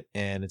faded a bit,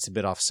 and it's a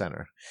bit off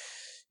center.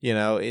 You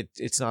know,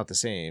 it's not the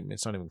same.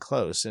 It's not even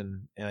close,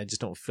 and I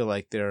just don't feel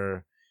like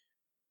they're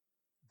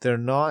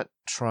not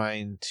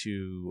trying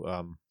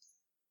to,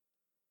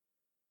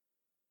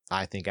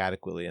 I think,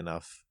 adequately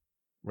enough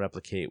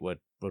replicate what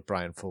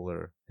Bryan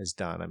Fuller has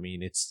done. I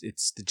mean, it's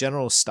the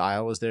general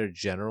style is their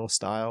general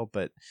style,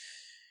 but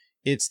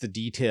it's the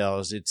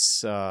details.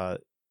 It's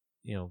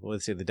you know,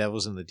 let's say the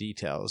devil's in the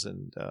details,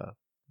 and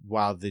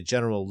while the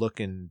general look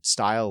and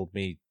style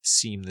may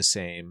seem the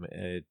same,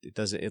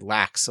 it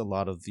lacks a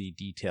lot of the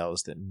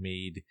details that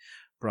made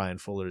Bryan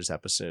Fuller's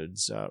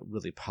episodes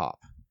really pop,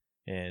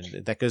 and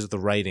that goes with the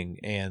writing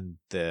and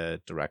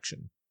the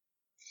direction.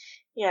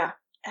 Yeah,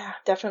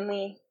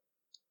 definitely.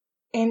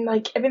 And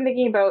like I've been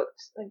thinking about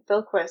like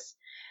Bilquis.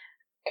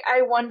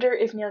 I wonder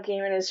if Neil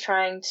Gaiman is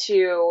trying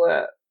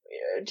to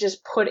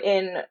just put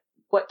in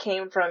what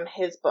came from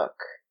his book.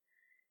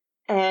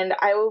 And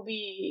I will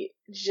be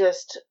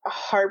just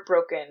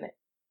heartbroken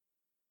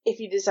if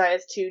he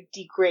decides to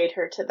degrade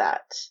her to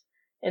that.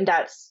 And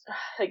that's,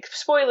 like,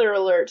 spoiler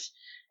alert,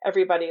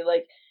 everybody,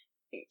 like,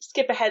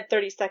 skip ahead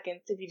 30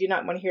 seconds if you do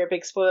not want to hear a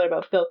big spoiler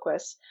about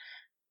Bilquis.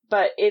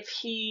 But if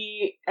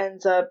he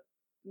ends up,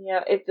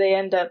 if they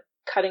end up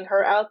cutting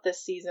her out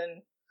this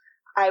season,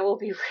 I will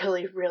be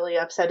really, really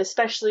upset,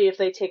 especially if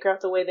they take her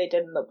out the way they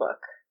did in the book.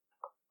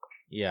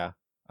 Yeah.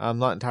 I'm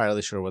not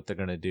entirely sure what they're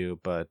going to do,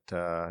 but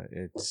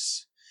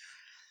it's...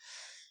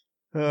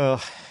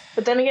 But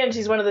then again,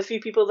 she's one of the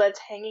few people that's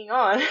hanging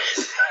on.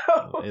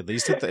 So at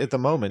least at the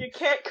moment. You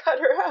can't cut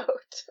her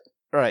out.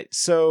 All right.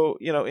 So,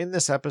 in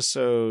this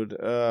episode,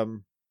 a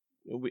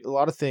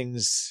lot of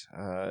things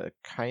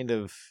kind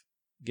of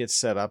get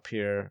set up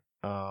here.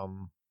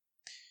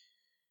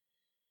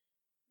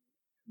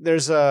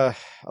 There's a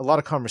lot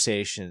of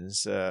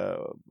conversations,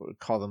 we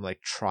call them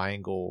like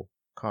triangle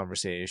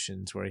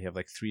conversations, where you have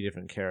like three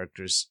different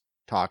characters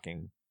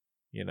talking,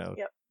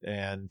 Yep.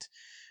 And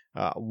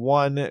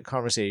one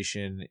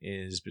conversation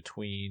is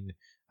between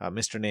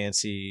Mr.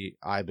 Nancy,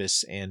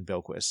 Ibis, and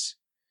Bilquis.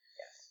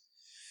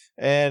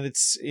 And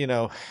it's,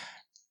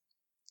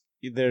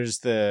 there's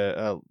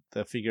the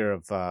figure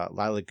of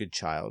Lila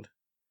Goodchild,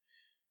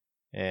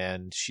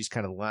 and she's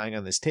kind of lying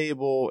on this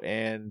table,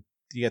 and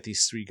you got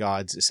these three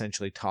gods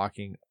essentially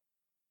talking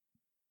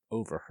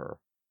over her,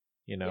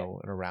 and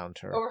around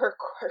her. Over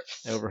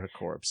her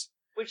corpse.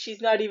 Which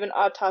she's not even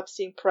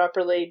autopsying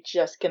properly,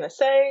 just gonna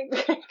say,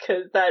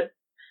 because that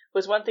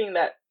was one thing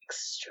that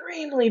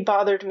extremely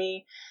bothered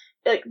me.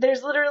 Like,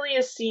 there's literally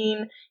a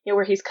scene,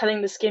 where he's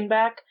cutting the skin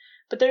back,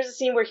 but there's a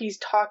scene where he's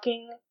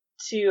talking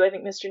to, I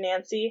think, Mr.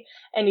 Nancy,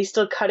 and he's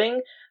still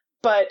cutting,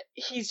 but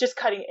he's just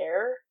cutting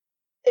air.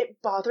 It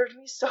bothered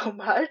me so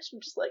much. I'm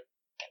just like,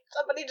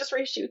 somebody just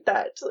reshoot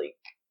that.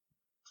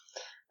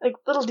 Like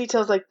little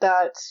details like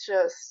that,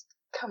 just,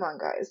 come on,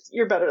 guys.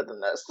 You're better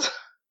than this.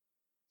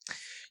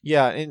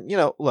 Yeah, and,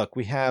 look,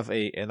 we have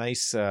a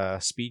nice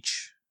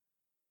speech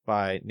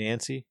by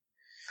Nancy.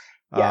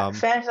 Yeah,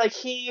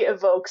 he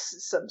evokes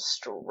some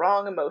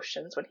strong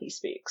emotions when he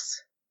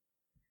speaks.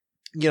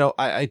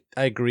 I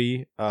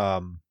agree.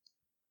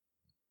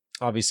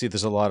 Obviously,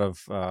 there's a lot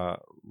of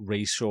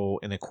racial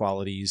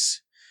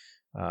inequalities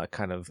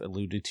kind of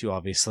alluded to,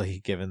 obviously,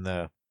 given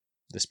the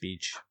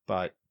speech.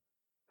 But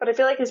I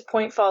feel like his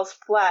point falls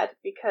flat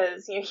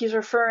because, he's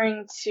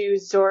referring to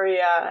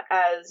Zoria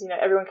as,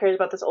 everyone cares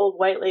about this old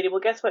white lady. Well,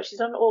 guess what? She's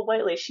not an old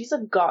white lady. She's a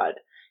god.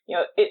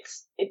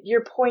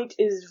 Your point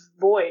is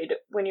void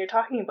when you're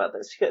talking about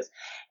this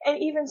and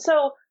even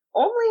so,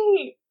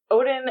 only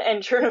Odin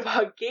and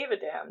Chernobog gave a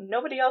damn.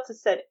 Nobody else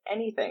has said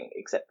anything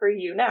except for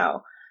you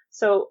now.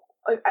 So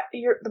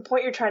the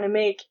point you're trying to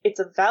make, it's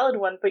a valid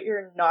one, but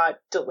you're not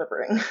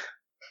delivering.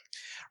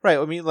 Right.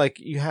 I mean, like,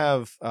 you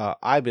have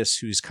Ibis,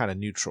 who's kind of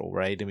neutral,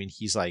 right? I mean,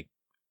 he's like,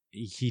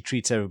 he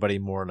treats everybody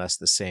more or less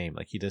the same.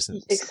 Like, he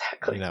doesn't,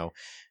 exactly. and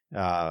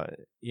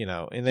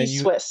then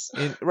he's Swiss.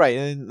 Right.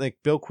 And like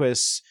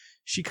Bilquis,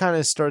 she kind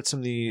of starts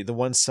on the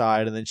one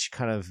side, and then she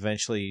kind of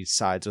eventually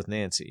sides with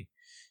Nancy.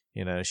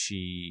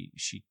 She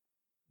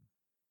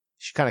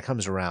kind of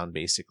comes around,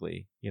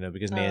 basically,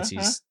 because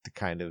Nancy's the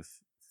kind of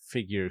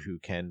figure who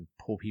can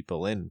pull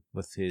people in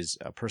with his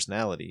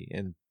personality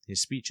and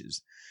his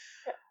speeches.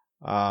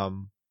 Yeah.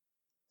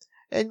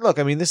 And look,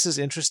 I mean, this is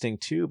interesting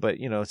too, but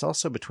it's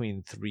also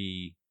between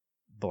three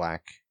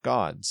black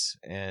gods,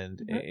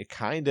 and I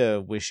kind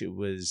of wish it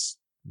was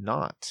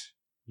not.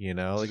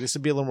 Like, this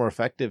would be a little more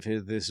effective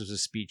if this was a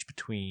speech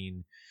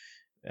between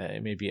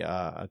maybe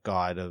a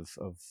god of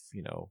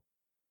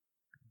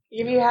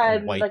if you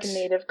had white, like a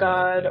native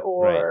god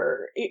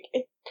or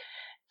right.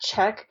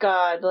 Czech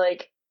god,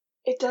 like,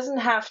 it doesn't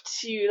have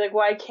to, like,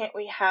 why can't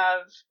we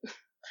have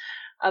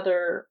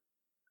other...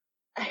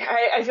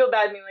 I feel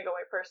bad being like a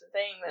white person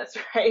saying this,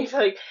 right?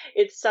 Like,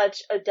 it's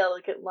such a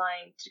delicate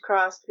line to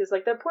cross because,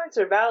 like, their points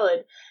are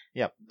valid.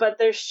 Yep. But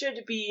there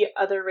should be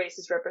other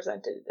races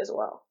represented as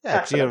well. Yeah,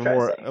 because you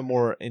have a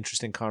more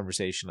interesting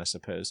conversation, I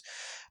suppose.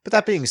 But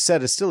that being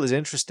said, it still is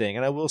interesting.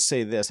 And I will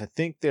say this: I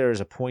think there is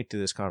a point to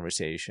this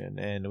conversation,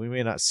 and we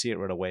may not see it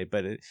right away,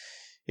 but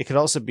it could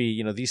also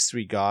be, these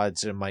three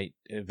gods might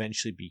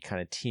eventually be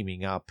kind of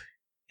teaming up,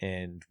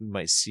 and we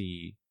might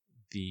see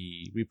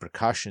the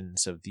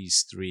repercussions of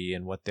these three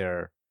and what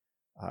their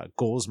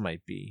goals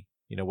might be.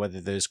 Whether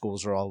those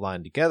goals are all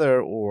aligned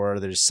together or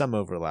there's some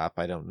overlap,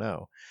 I don't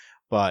know.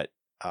 But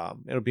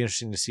it'll be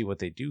interesting to see what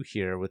they do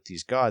here with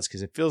these gods,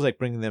 because it feels like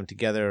bringing them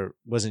together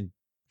wasn't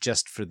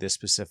just for this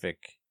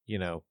specific,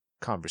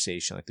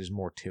 conversation. Like, there's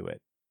more to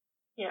it.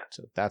 Yeah.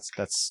 So that's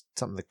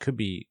something that could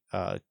be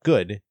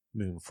good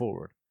moving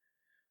forward.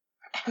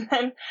 And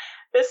then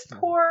this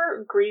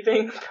poor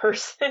grieving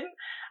person,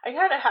 I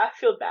kind of half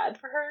feel bad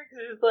for her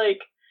because it's like,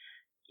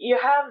 you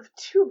have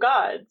two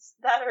gods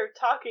that are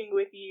talking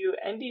with you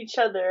and each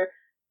other,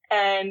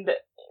 and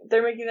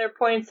they're making their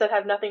points that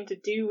have nothing to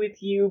do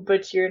with you,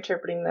 but you're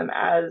interpreting them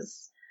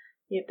as,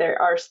 they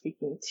are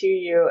speaking to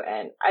you.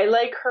 And I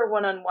like her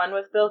one-on-one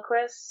with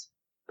Bilquis,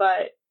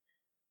 but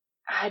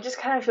I just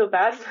kind of feel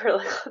bad for her.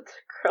 Like, let the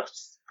girl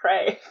just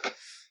pray.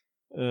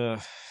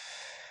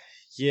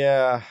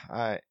 Yeah,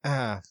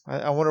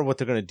 I wonder what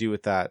they're gonna do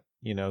with that.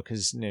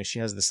 Because she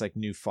has this like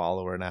new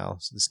follower now,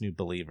 so this new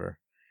believer.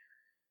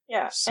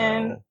 Yeah, so.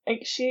 And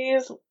like, she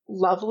is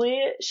lovely.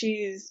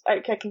 I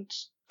can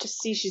just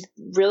see she's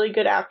really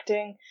good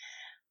acting.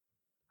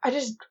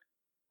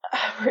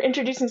 We're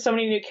introducing so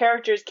many new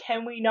characters.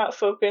 Can we not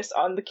focus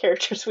on the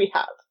characters we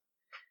have?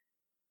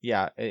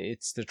 Yeah,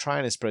 they're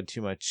trying to spread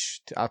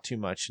out too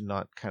much and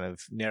not kind of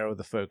narrow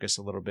the focus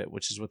a little bit,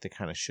 which is what they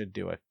kind of should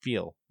do. I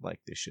feel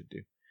like they should do.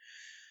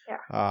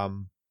 Yeah.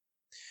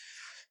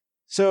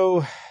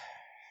 So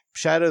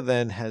Shadow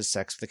then has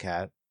sex with the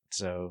cat.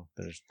 So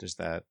there's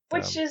that.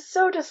 Which is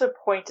so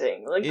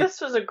disappointing. Like,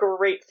 this was a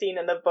great scene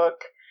in the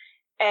book,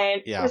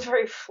 and it was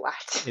very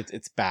flat.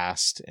 It's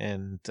Bast,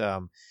 and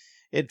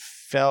it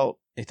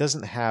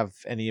doesn't have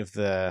any of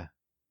the,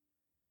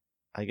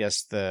 I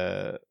guess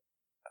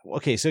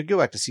okay, so go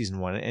back to season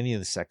 1. Any of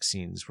the sex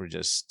scenes were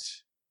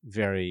just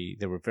very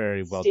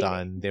well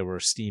done. They were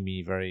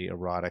steamy, very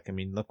erotic. I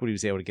mean, look what he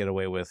was able to get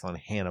away with on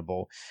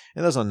Hannibal,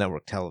 and that was on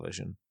network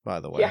television, by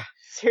the way. Yeah,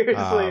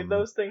 seriously,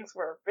 those things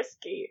were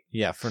risky.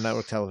 Yeah, for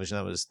network television,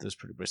 that was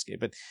pretty risky.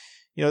 But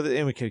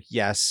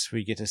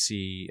we get to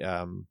see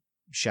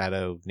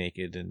Shadow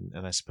naked,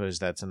 and I suppose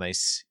that's a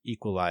nice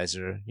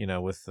equalizer,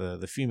 with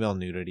the female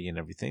nudity and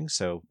everything,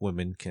 so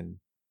women can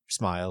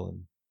smile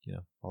and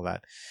all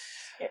that.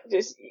 Yeah,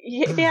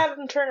 if you have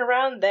them turn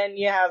around, then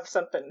you have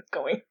something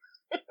going.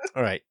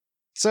 All right.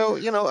 So,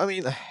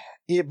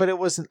 but it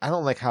wasn't, I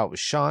don't like how it was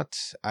shot.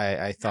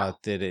 I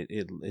thought that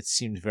it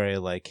seemed very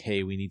like,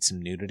 hey, we need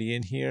some nudity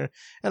in here.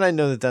 And I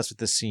know that that's what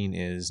the scene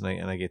is,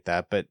 and I get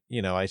that, but,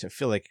 I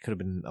feel like it could have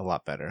been a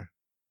lot better.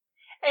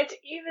 And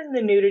even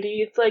the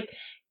nudity, it's like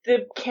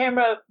the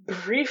camera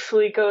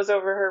briefly goes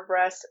over her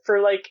breast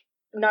for like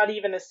not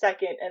even a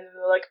second, and then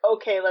they're like,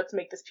 okay, let's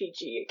make this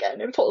PG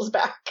again, and pulls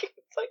back.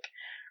 It's like,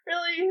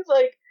 really?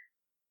 Like,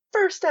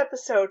 first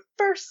episode,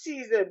 first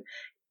season,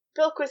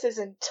 Bilquis is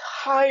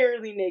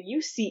entirely naked.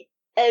 You see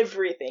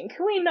everything.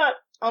 Can we not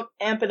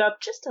amp it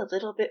up just a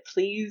little bit,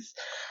 please?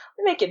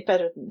 Make it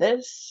better than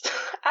this.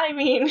 I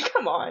mean,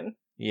 come on.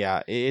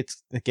 Yeah,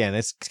 it's like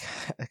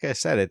I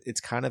said,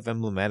 it's kind of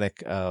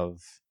emblematic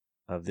of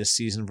this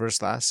season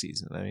versus last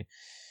season. I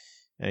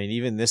mean,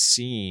 even this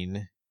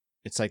scene,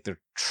 it's like they're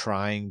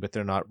trying, but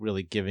they're not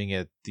really giving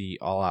it the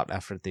all-out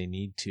effort they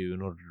need to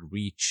in order to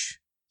reach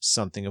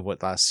something of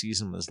what last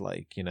season was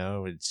like.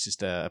 It's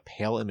just a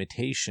pale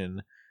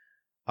imitation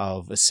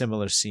of a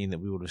similar scene that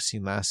we would have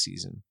seen last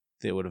season.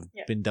 That would have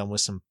been done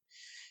with some,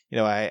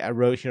 I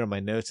wrote here on my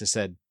notes, I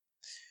said,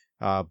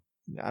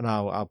 and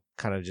I'll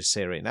kind of just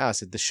say it right now. I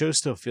said, the show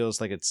still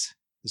feels like this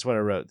is what I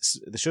wrote.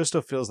 The show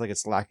still feels like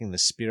it's lacking the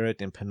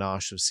spirit and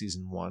panache of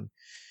season 1.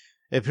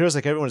 It appears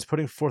like everyone is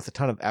putting forth a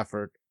ton of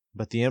effort,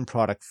 but the end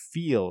product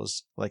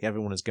feels like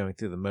everyone is going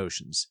through the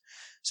motions.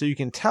 So you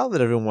can tell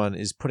that everyone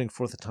is putting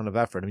forth a ton of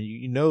effort. I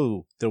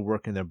mean, they're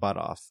working their butt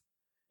off.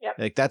 Yep.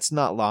 Like, that's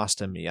not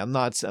lost on me. I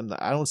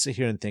don't sit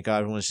here and think, oh,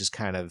 everyone's just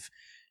kind of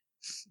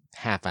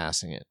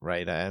half-assing it,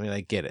 right? I mean,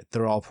 I get it.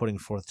 They're all putting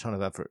forth a ton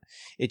of effort.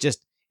 It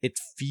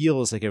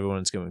feels like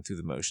everyone's going through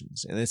the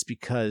motions, and it's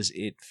because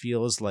it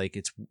feels like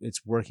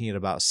it's working at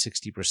about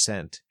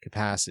 60%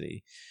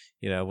 capacity.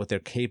 What they're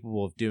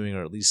capable of doing,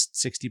 or at least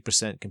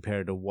 60%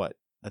 compared to what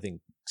I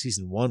think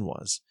season 1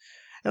 was.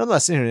 And I'm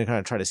not sitting here and kind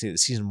of try to say that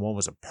season 1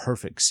 was a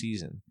perfect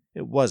season.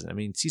 It wasn't. I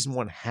mean, season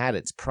 1 had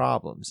its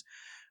problems,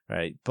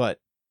 right? But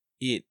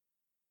it,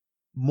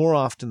 more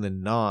often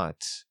than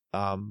not,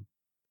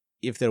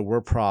 if there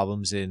were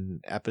problems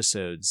in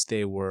episodes,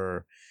 they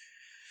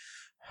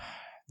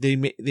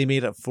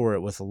made up for it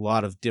with a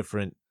lot of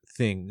different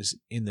things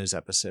in those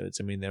episodes.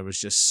 I mean, there was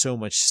just so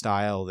much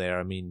style there.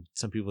 I mean,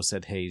 some people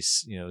said, hey,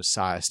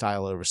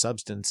 style over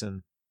substance,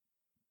 and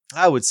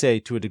I would say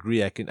to a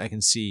degree I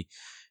can see,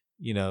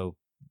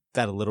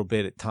 that a little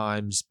bit at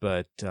times,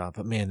 but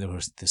man,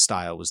 the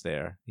style was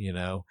there.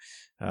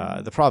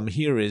 The problem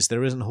here is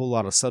there isn't a whole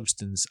lot of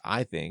substance,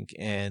 I think,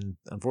 and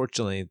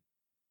unfortunately,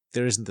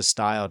 there isn't the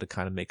style to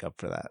kind of make up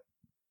for that.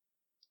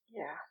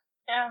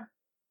 Yeah.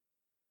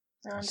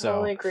 No, I'm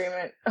totally in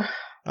agreement.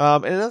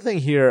 And another thing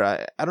here,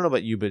 I don't know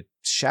about you, but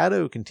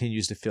Shadow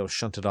continues to feel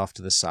shunted off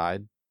to the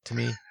side to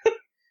me.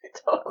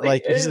 Totally.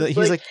 Like he's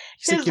like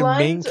your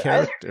main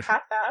character.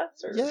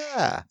 Half-assed.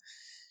 Yeah,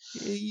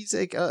 he's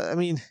like I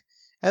mean,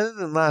 other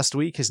than last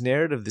week, his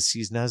narrative this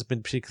season hasn't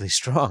been particularly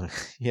strong.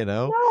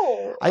 No,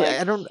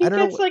 I don't He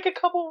know. gets like a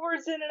couple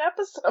words in an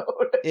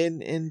episode.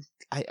 And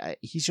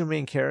he's your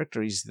main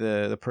character. He's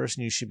the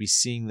person you should be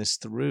seeing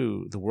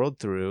the world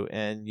through,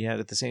 and yet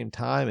at the same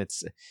time, it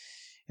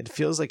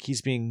feels like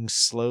he's being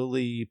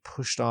slowly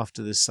pushed off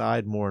to the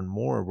side more and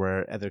more,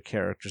 where other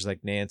characters like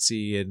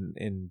Nancy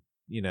and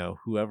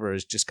whoever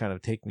is just kind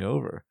of taking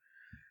over.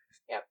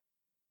 Yep.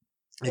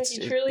 He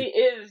truly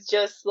is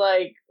just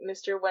like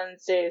Mr.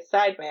 Wednesday's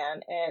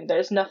sideman, and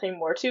there's nothing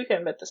more to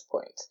him at this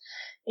point.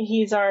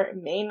 He's our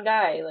main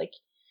guy. Like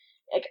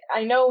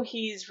I know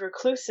he's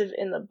reclusive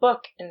in the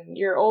book, and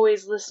you're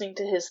always listening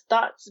to his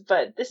thoughts,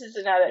 but this is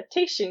an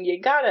adaptation. You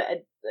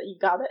gotta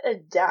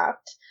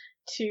adapt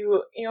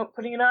to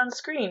putting it on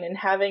screen and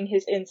having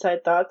his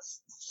inside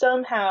thoughts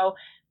somehow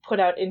put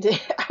out into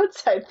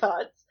outside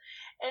thoughts.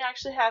 And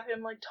actually have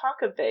him like talk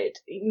a bit,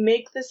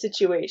 make the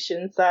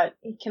situations that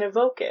he can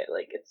evoke it.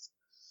 Like it's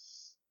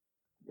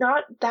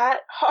not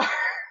that hard.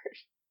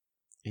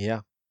 Yeah,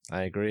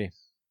 I agree.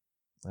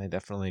 I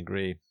definitely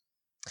agree.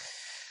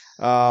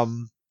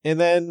 And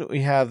then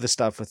we have the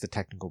stuff with the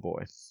technical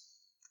boy.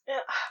 Yeah,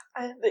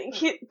 I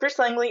think Bruce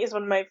Langley is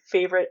one of my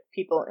favorite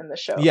people in the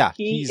show. Yeah,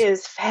 he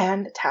is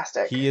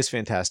fantastic. He is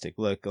fantastic.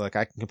 Look, like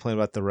I can complain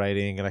about the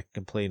writing, and I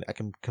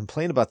can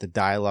complain about the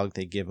dialogue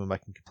they give him. I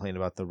can complain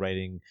about the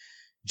writing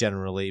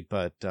generally,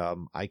 but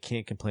I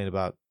can't complain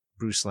about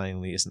Bruce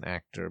Langley as an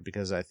actor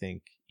because I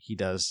think he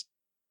does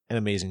an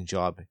amazing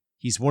job.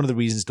 He's one of the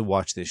reasons to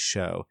watch this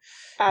show.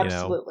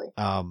 Absolutely.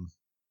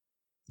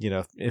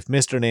 If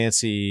Mr.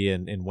 Nancy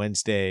and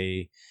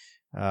Wednesday,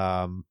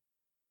 and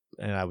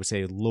I would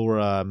say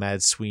Laura,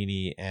 Mad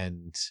Sweeney,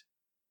 and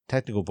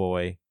Technical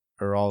Boy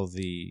are all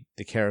the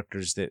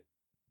characters that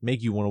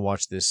make you want to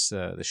watch this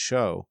the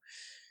show.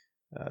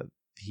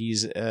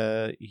 He's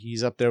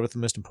up there with the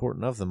most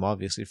important of them,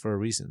 obviously, for a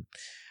reason.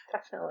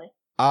 Definitely.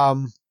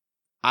 I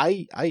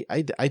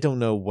don't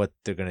know what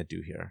they're gonna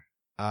do here.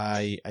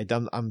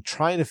 I'm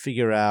trying to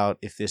figure out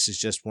if this is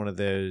just one of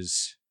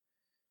those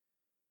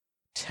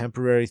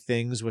temporary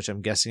things, which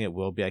I'm guessing it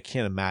will be. I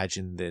can't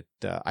imagine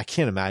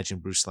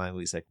Bruce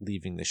Langley's like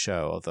leaving the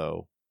show,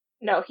 although.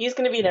 No, he's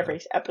going to be in every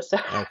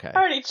episode. Okay. I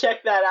already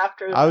checked that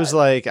after. I was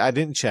like, I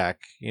didn't check,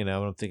 and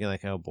I'm thinking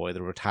like, oh boy,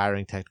 the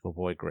retiring Technical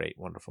Boy, great,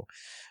 wonderful.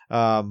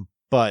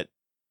 But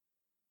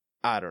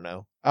I don't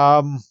know.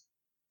 I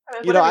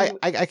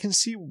can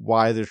see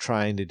why they're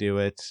trying to do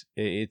it.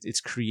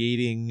 It's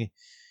creating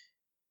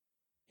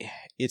a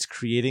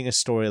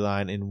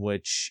storyline in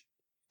which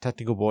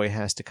Technical Boy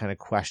has to kind of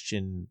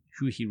question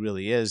who he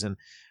really is, and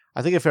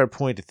I think a fair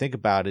point to think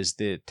about is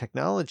that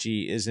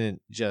technology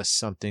isn't just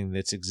something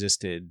that's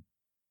existed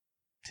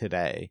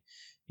today.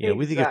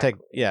 We think of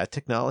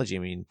technology. I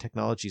mean,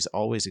 technology's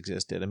always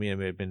existed. I mean, it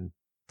may have been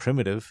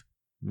primitive,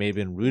 may have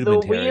been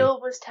rudimentary. The wheel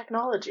was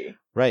technology.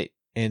 Right.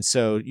 And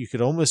so you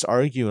could almost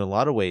argue in a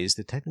lot of ways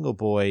that Technical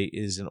Boy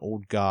is an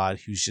old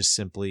god who's just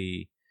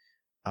simply,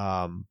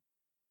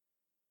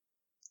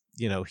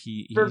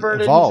 he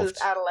reverted evolved. Into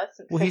his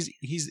adolescence. Well,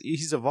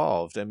 he's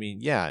evolved. I mean,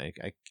 yeah,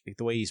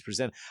 the way he's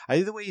presented. I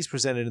think the way he's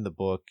presented in the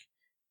book,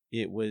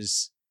 it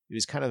was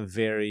kind of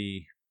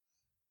very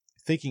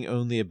thinking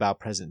only about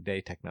present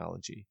day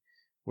technology.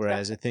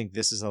 Whereas I think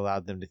this has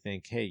allowed them to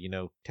think, hey,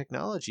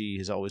 technology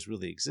has always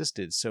really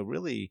existed. So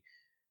really,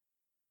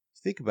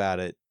 think about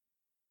it.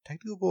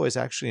 Technical Boy is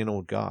actually an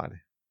old god.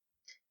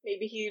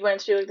 Maybe he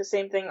went through like the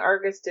same thing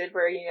Argus did,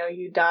 where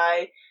you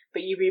die,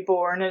 but you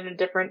reborn in a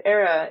different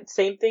era.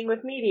 Same thing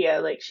with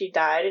media. Like she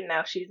died, and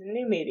now she's in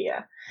new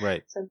media.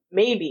 Right. So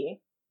maybe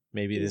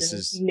this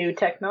is new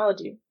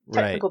technology.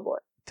 Technical Boy.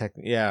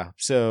 Yeah,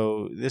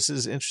 so this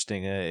is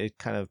interesting. It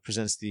kind of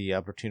presents the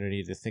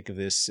opportunity to think of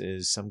this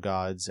as some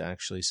gods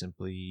actually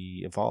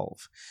simply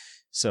evolve.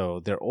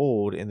 So they're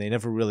old, and they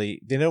don't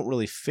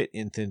really fit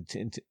into.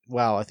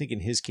 Well, I think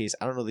in his case,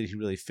 I don't know that he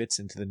really fits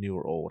into the new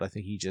or old. I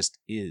think he just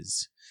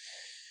is.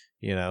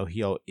 He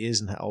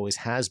is and always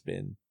has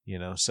been.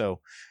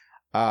 So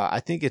I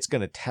think it's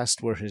going to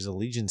test where his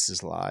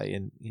allegiances lie,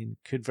 and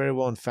could very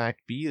well, in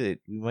fact, be that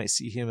we might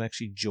see him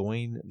actually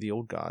join the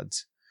old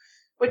gods.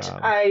 Which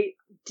I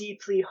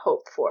deeply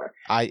hope for.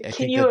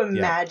 Can you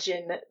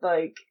imagine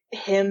like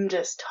him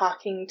just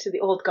talking to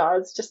the old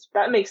gods? Just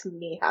that makes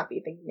me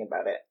happy thinking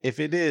about it. If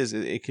it is,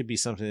 it could be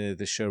something that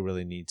the show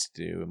really needs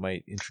to do. It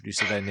might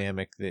introduce a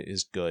dynamic that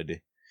is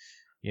good.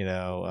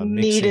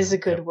 Need is a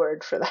good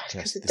word for that,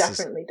 because it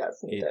definitely does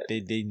need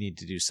it. They need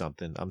to do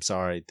something. I'm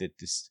sorry that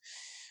this.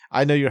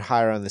 I know you're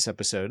higher on this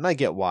episode, and I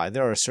get why.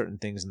 There are certain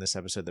things in this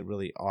episode that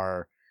really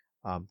are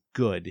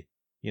good.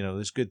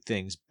 There's good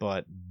things,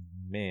 but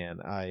man,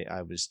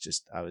 I was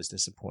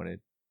disappointed,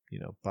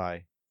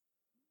 by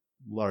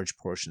large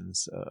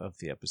portions of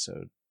the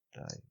episode.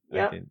 I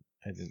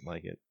didn't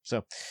like it.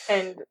 So,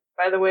 and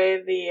by the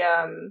way,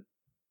 the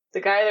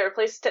guy that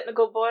replaces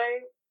Technical Boy,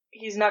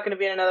 he's not going to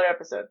be in another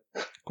episode.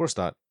 Of course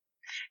not.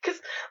 Because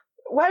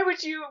why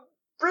would you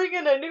bring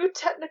in a new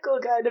technical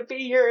guy to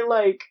be your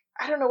I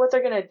don't know what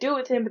they're going to do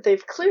with him, but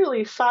they've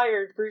clearly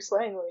fired Bruce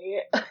Langley.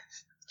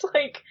 It's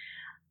like,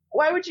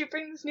 why would you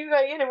bring this new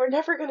guy in and we're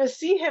never going to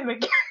see him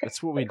again?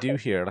 That's what we do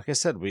here. Like I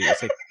said,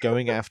 it's like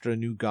going after a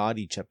new god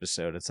each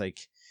episode. It's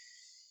like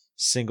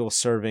single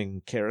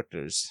serving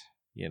characters,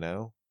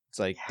 It's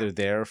like they're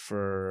there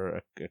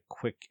for a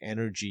quick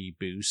energy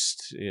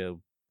boost,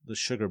 the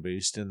sugar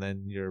boost, and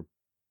then you're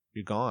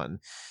gone.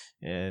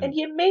 And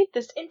you made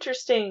this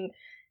interesting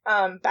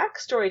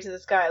backstory to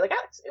this guy. Like,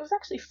 it was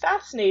actually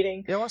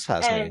fascinating. Yeah, it was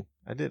fascinating.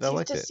 I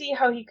liked to it. see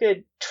how he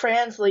could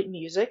translate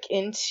music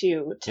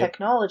into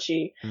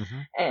technology,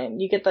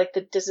 and you get like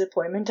the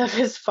disappointment of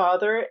his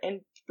father,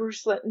 and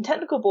Bruce Linton,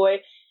 Technical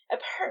Boy,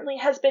 apparently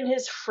has been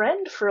his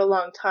friend for a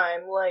long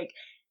time. Like,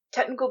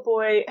 Technical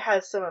Boy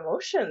has some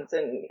emotions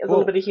and a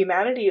little bit of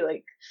humanity.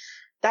 Like,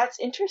 that's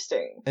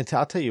interesting. And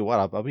I'll tell you what,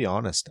 I'll be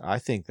honest. I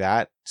think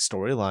that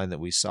storyline that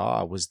we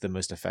saw was the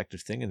most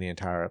effective thing in the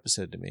entire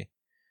episode to me.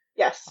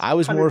 Yes, I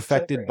was more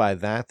affected by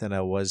that than I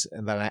was,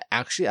 and then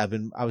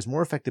I was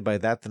more affected by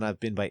that than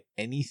I've been by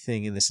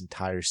anything in this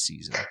entire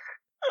season.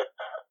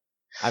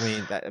 I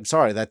mean, I'm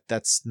sorry,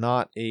 that's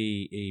not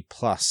a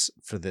plus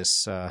for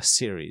this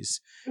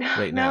series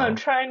right now. No, I'm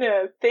trying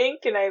to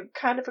think, and I'm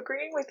kind of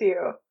agreeing with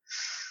you.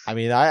 I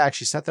mean, I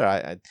actually sat there.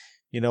 I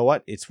you know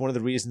what? It's one of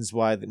the reasons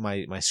why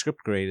my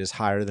script grade is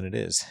higher than it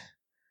is.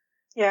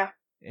 Yeah.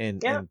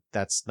 And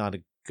that's not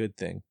a good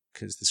thing,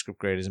 because the script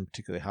grade isn't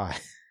particularly high.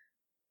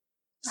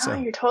 So,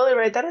 you're totally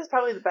right. That is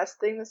probably the best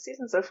thing this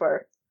season so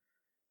far.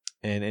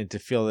 And to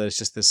feel that it's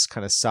just this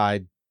kind of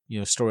side,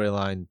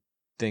 storyline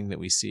thing that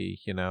we see,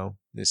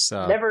 this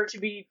never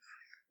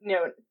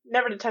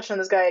to touch on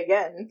this guy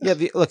again. Yeah,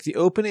 the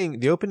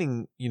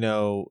opening,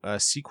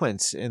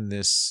 sequence in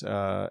this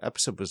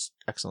episode was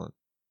excellent.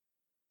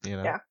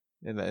 Yeah.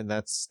 And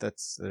that's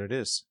there it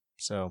is.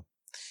 So,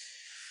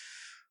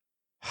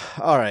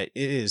 all right,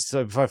 it is.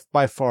 So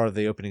by far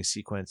the opening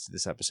sequence of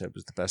this episode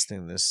was the best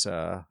thing in this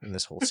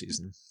whole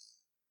season.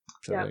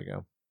 So there you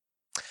go.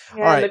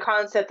 Yeah, all right. The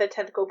concept that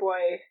Tentacle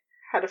Boy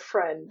had a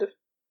friend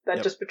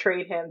that just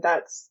betrayed him.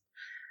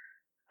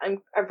 I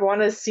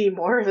want to see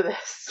more of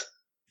this.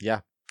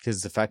 Yeah, because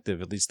it's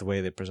effective, at least the way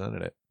they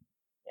presented it.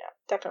 Yeah,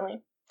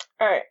 definitely.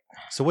 All right.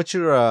 So what's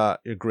your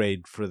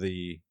grade for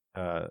the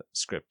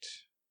script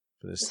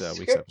for this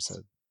week's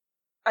episode?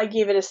 I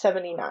gave it a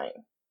 79.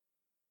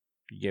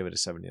 You gave it a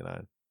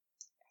 79.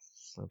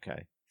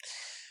 Okay.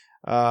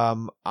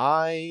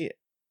 I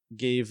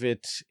gave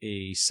it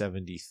a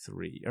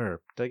 73.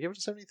 Or did I give it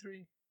a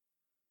 73?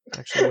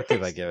 Actually, what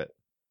did I give it?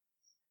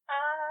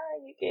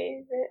 You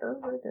gave it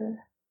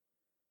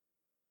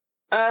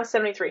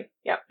 73.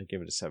 Yeah. I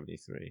gave it a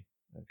 73.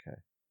 Okay.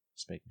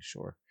 Just making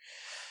sure.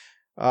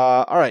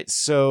 All right.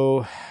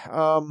 So,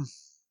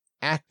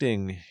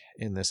 acting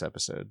in this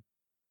episode.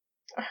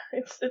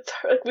 It's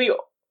like we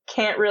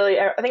can't really.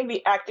 I think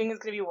the acting is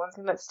going to be one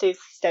thing that stays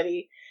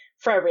steady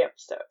for every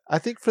episode. I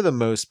think for the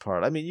most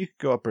part. I mean, you could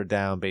go up or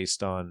down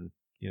based on,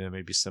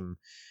 maybe some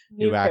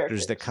new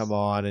actors that come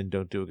on and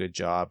don't do a good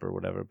job or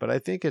whatever. But I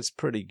think it's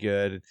pretty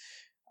good.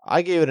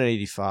 I gave it an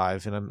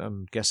 85, and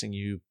I'm guessing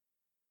you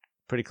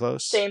pretty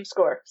close. Same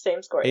score.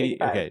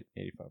 85. Okay,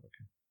 85.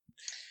 Okay.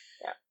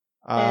 Yeah.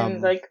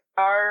 And like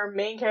our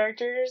main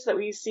characters that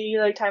we see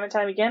like time and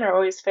time again are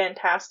always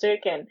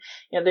fantastic, and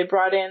they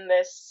brought in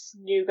this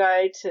new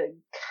guy to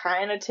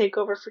kind of take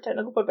over for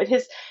Technical Boy, but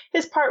his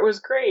part was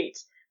great.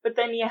 But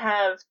then you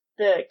have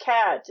the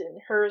cat, and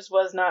hers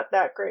was not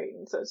that great,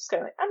 and so it's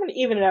kind of like I'm going to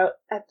even it out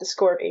at the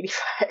score of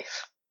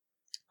 85.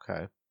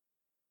 Okay.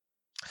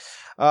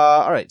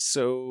 All right.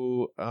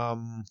 So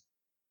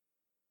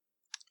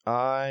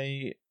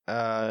I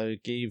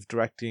gave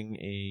directing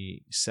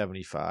a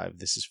 75.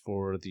 This is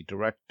for the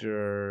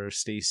director,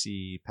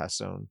 Stacy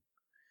Passone.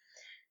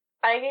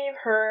 I gave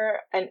her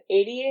an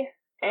 80,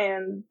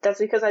 and that's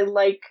because I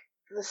like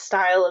the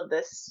style of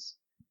this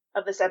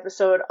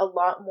episode a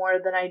lot more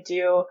than I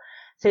do,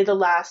 say, the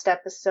last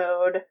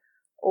episode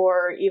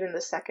or even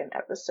the second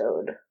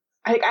episode.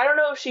 I don't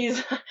know if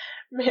she's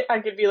I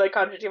could be like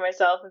contradicting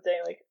myself and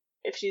saying like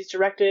if she's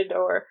directed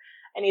or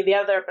any of the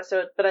other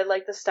episodes, but I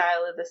like the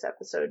style of this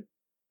episode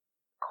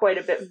quite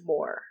a bit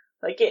more.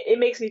 Like it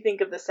makes me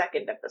think of the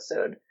second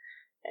episode,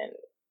 and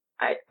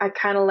I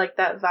kind of like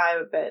that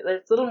vibe a bit.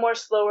 It's a little more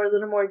slower, a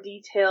little more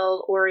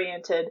detail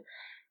oriented,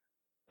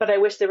 but I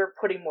wish they were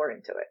putting more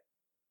into it.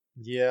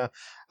 Yeah,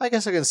 I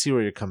guess I can see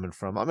where you're coming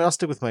from. I mean, I'll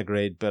stick with my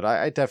grade, but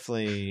I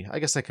definitely, I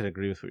guess I could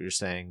agree with what you're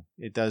saying.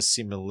 It does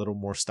seem a little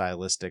more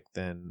stylistic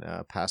than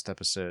past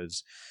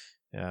episodes.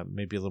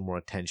 Maybe a little more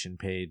attention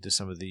paid to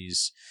some of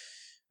these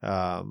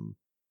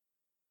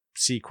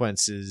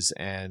sequences,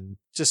 and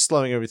just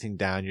slowing everything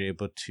down, you're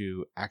able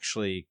to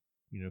actually,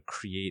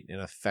 create an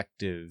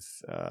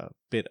effective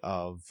bit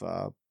of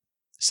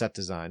set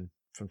design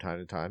from time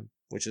to time,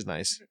 which is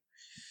nice.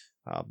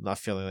 Not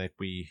feeling like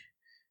we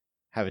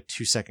have a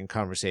 2-second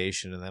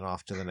conversation and then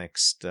off to the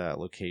next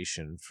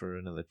location for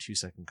another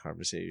 2-second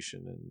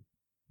conversation, and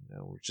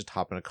we're just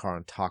hop in a car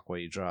and talk while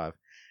you drive.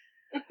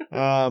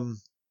 All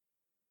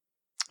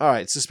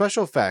right, so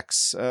special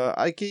effects.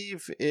 I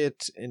gave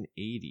it an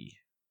 80.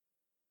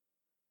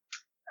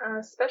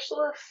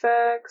 Special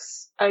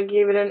effects, I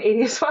gave it an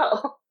 80 as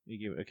well. You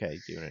gave it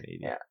an 80.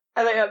 Yeah,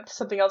 I think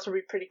something else would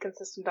be pretty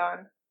consistent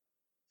on.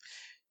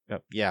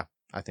 Yeah,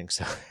 I think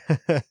so.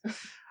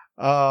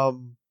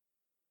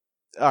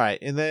 All right,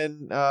 and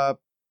then,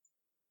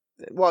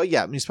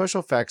 special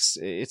effects,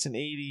 it's an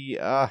 80.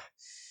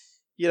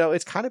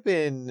 It's kind of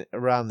been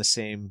around the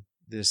same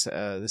this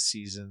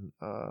season.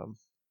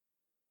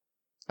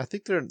 I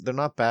think they're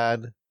not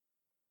bad.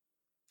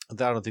 I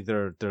don't think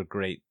they're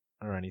great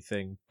or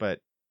anything,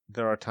 but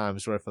there are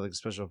times where I feel like the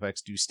special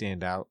effects do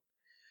stand out.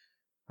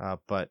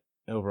 But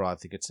overall, I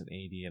think it's an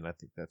 80, and I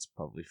think that's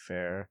probably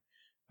fair.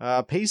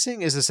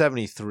 Pacing is a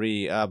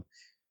 73.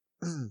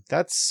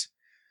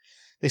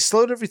 They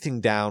slowed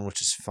everything down,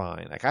 which is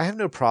fine. Like, I have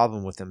no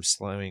problem with them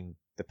slowing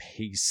the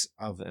pace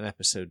of an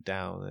episode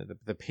down.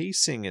 The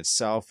pacing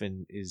itself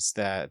is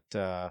that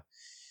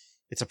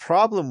it's a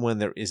problem when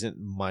there isn't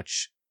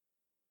much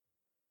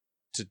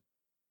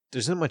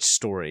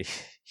story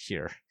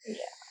here. Yeah.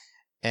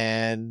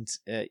 And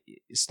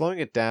slowing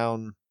it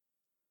down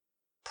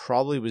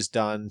probably was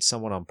done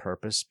somewhat on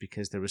purpose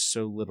because there was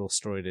so little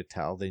story to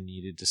tell. They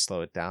needed to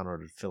slow it down in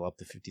order to fill up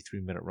the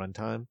 53-minute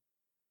runtime.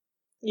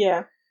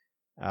 Yeah.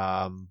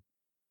 And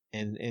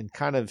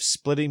kind of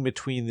splitting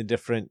between the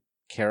different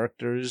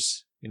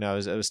characters. You know,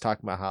 I was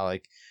talking about how,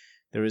 like,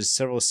 there was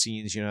several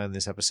scenes, you know, in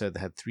this episode that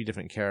had 3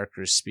 different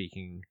characters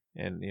speaking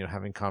and, you know,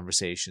 having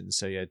conversations.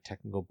 So you had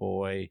Technical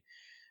Boy,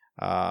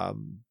 you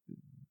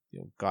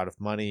know, God of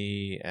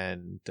Money,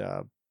 and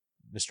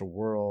Mr.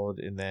 World,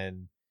 and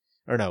then,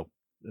 or no,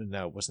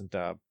 it wasn't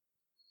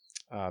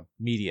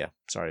Media.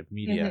 Sorry,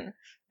 Media. Mm-hmm.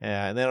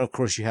 And then, of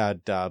course, you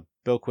had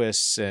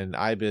Bilquis and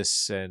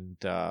Ibis and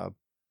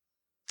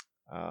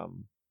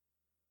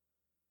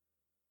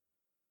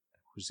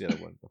who's the other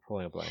one? I'm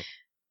pulling a blank.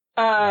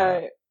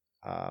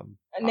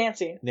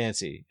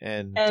 Nancy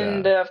and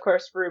of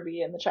course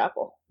Ruby in the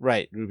chapel.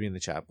 Right, Ruby in the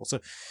chapel. So,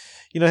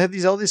 you know, I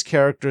had all these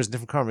characters,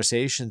 different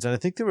conversations, and I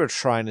think they were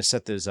trying to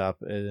set those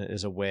up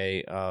as a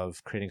way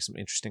of creating some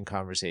interesting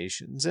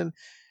conversations. And,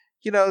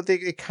 you know,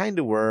 they kind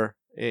of were.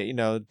 You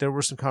know, there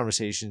were some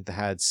conversations that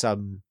had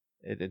some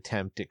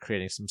attempt at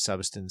creating some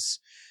substance,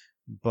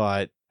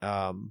 but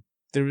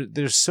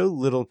there's so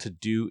little to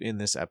do in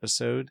this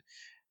episode.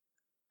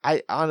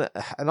 An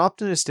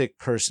optimistic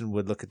person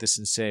would look at this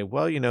and say,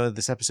 well, you know,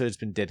 this episode has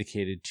been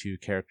dedicated to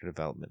character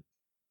development.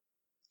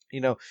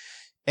 You know,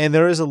 and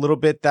there is a little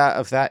bit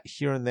of that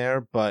here and there,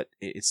 but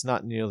it's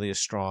not nearly as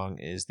strong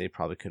as they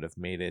probably could have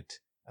made it.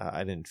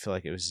 I didn't feel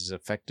like it was as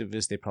effective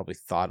as they probably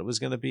thought it was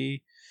going to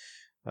be.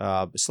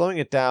 Slowing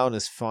it down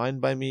is fine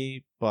by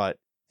me, but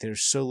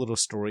there's so little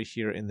story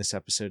here in this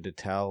episode to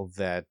tell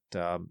that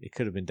it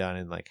could have been done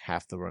in like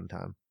half the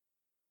runtime.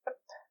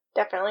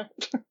 Definitely.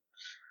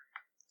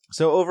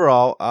 So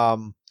overall,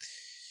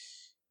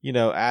 you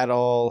know, add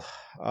all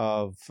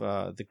of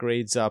the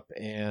grades up,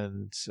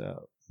 and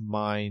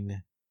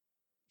mine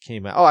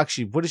came out. Oh,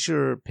 actually, what is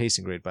your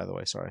pacing grade, by the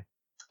way? Sorry.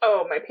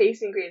 Oh, my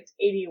pacing grade's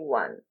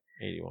 81.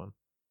 81.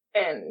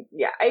 And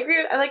yeah, I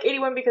agree. I like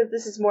 81 because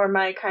this is more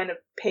my kind of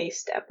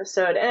paced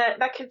episode, and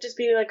that could just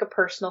be like a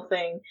personal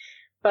thing.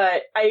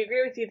 But I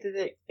agree with you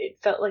that it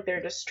felt like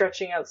they're just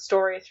stretching out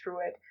story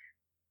through it.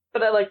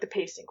 But I like the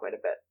pacing quite a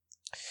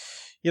bit.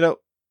 You know,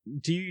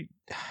 the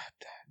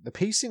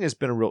pacing has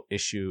been a real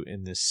issue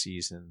in this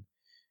season.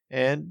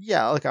 And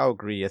yeah, like, I'll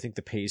agree. I think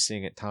the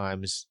pacing at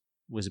times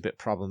was a bit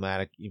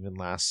problematic even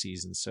last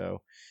season.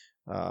 So,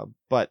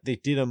 but they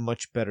did a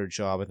much better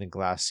job, I think,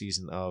 last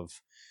season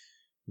of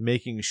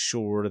making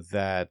sure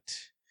that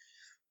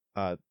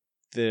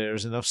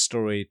there's enough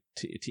story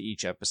to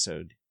each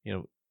episode. You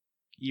know,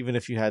 even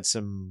if you had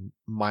some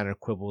minor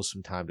quibbles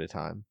from time to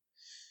time.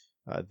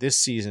 This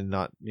season,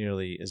 not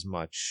nearly as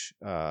much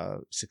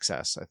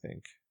success, I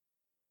think.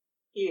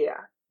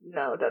 Yeah,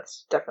 no,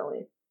 that's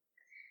definitely...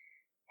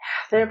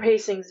 Their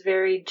pacing's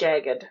very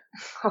jagged.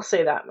 I'll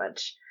say that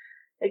much.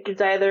 Like,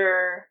 it's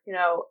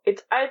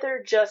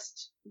either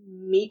just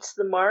meets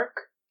the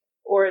mark,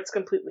 or it's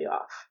completely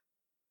off.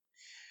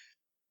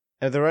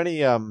 Are there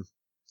any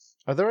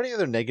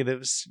other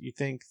negatives you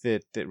think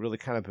that really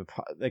kind of,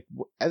 like,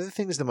 other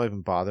things that might have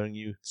been bothering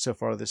you so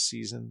far this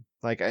season?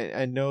 Like,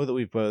 I know that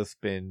we've both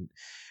been...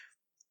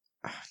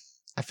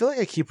 I feel like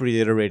I keep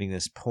reiterating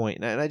this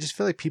point, and I just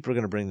feel like people are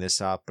going to bring this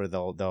up, or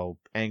they'll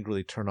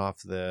angrily turn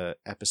off the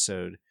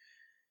episode.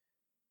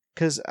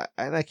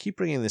 I keep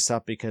bringing this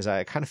up because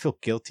I kind of feel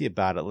guilty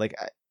about it.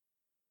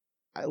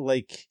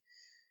 Like,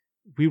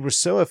 we were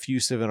so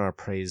effusive in our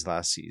praise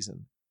last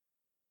season.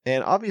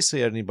 And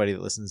obviously anybody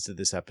that listens to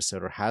this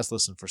episode or has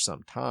listened for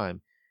some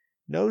time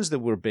knows that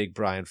we're big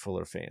Bryan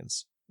Fuller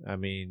fans. I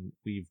mean,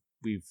 we've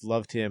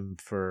loved him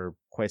for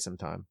quite some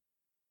time.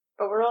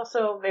 But we're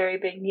also very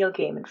big Neil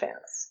Gaiman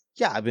fans.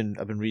 Yeah, I've been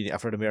reading.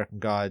 I've read American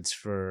Gods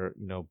for,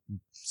 you know,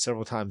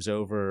 several times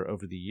over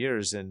the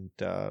years, and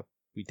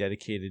we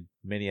dedicated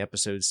many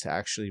episodes to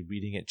actually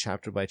reading it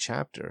chapter by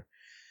chapter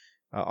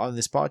on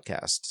this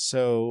podcast.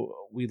 So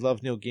we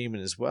love Neil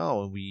Gaiman as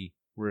well, and we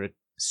were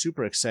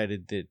super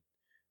excited that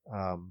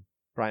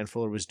Bryan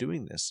Fuller was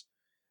doing this.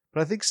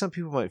 But I think some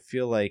people might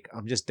feel like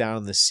I'm just down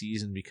on this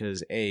season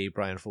because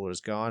Bryan Fuller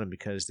is gone, and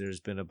because there's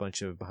been a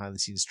bunch of behind the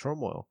scenes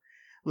turmoil.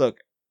 Look,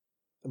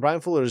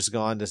 Bryan Fuller is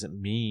gone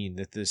doesn't mean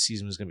that this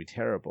season was going to be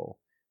terrible.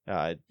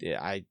 I'll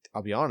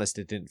be honest,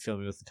 it didn't fill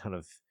me with a ton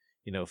of,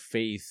 you know,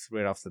 faith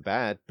right off the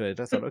bat, but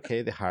I thought,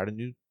 okay, they hired a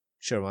new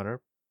showrunner,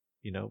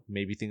 you know,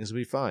 maybe things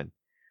will be fine.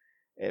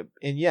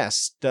 And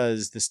yes,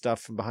 does the stuff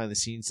from behind the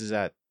scenes, does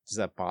that does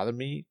that bother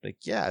me? Like,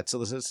 yeah, it's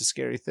a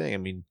scary thing. I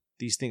mean,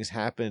 these things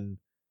happen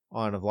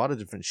on a lot of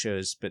different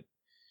shows, but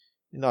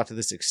not to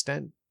this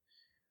extent.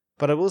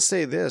 But I will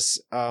say this,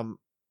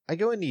 I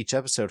go into each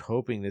episode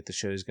hoping that the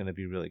show is going to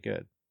be really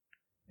good.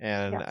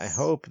 And Yes. I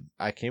hope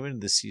I came into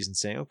this season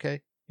saying,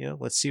 okay,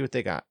 let's see what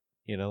they got.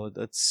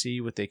 Let's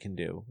see what they can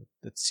do.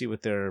 Let's see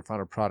what their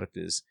final product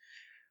is.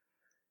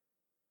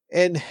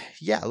 And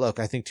yeah, look,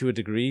 I think to a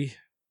degree,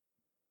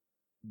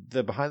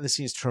 the behind the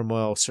scenes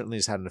turmoil certainly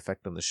has had an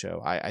effect on the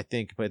show. I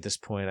think by this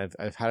point,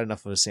 I've had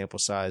enough of a sample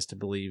size to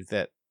believe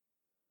that,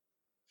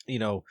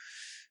 the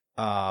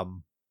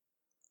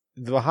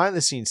behind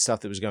the scenes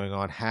stuff that was going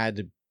on had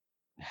to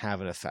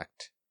have an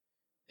effect.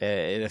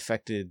 It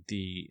affected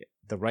the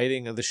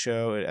writing of the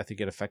show. I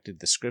think it affected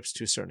the scripts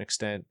to a certain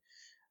extent.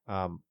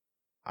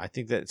 I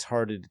think that it's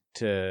hard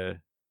to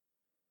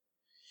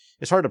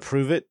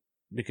prove it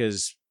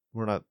because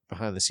we're not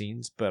behind the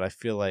scenes, but I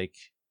feel like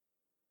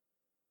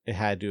it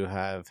had to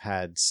have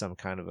had some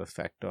kind of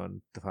effect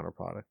on the final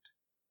product.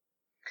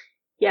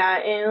 Yeah,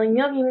 and like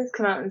Neil Gaiman's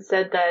come out and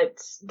said that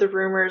the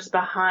rumors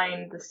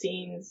behind the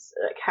scenes,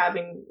 like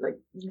having like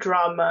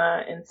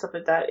drama and stuff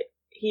like that,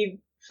 he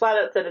flat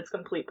out said it's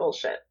complete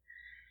bullshit.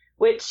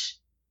 Which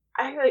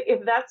I feel like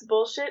if that's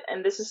bullshit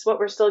and this is what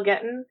we're still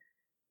getting,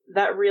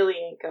 that really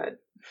ain't good.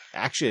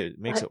 Actually, it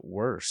makes it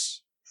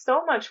worse.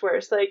 So much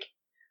worse. Like,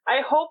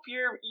 I hope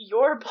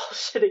you're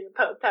bullshitting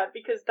about that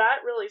because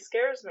that really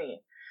scares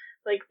me.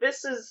 Like,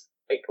 this is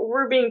like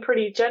we're being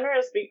pretty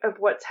generous of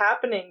what's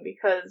happening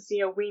because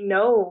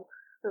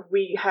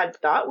we had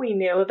thought we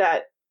knew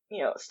that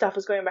stuff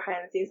was going behind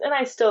the scenes, and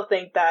I still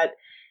think that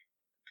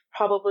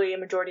probably a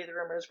majority of the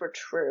rumors were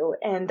true,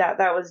 and that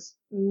was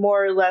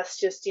more or less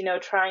just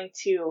trying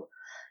to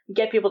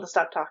get people to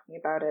stop talking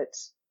about it.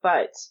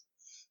 But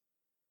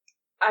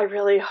I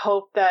really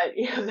hope that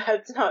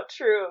that's not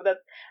true. That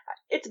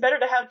it's better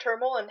to have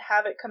turmoil and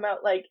have it come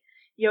out like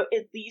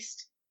at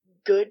least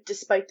good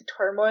despite the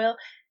turmoil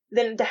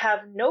than to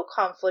have no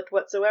conflict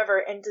whatsoever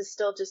and to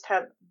still just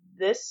have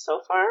this so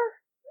far.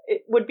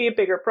 It would be a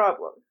bigger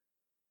problem.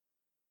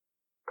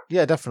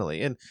 Yeah,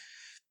 definitely. And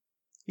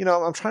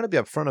I'm trying to be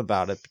upfront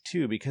about it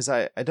too, because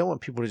I don't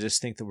want people to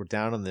just think that we're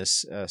down on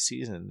this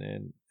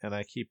season. And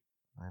I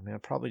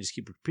probably just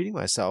keep repeating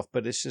myself,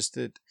 but it's just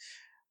that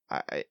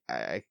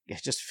I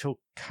just feel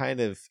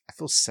I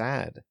feel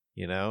sad,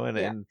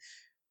 and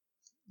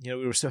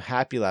we were so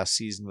happy last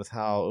season with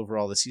how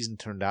overall the season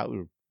turned out. We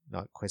were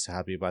not quite so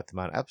happy about the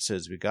amount of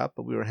episodes we got,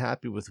 but we were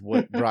happy with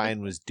what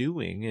Bryan was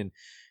doing and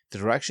the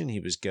direction he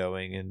was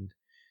going. And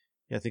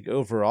I think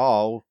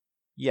overall,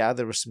 yeah,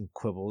 there were some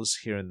quibbles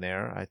here and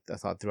there, I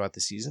thought, throughout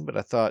the season, but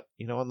I thought,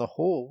 on the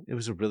whole, it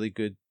was a really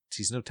good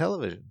season of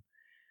television.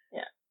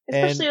 Yeah.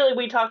 Especially like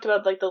we talked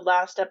about like the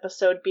last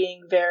episode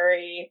being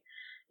very,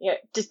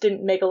 just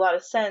didn't make a lot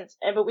of sense.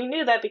 But we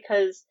knew that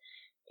because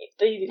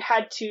they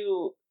had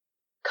to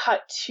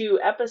cut 2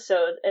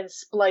 episodes and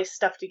splice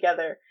stuff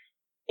together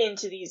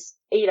into these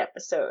 8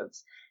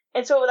 episodes.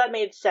 And so that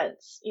made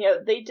sense.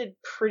 They did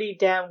pretty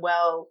damn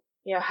well,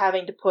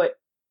 having to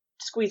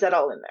squeeze that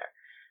all in there.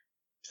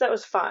 So that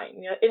was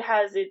fine. It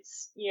has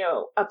its,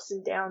 ups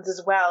and downs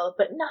as well,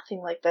 but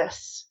nothing like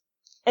this.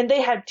 And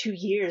they had 2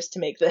 years to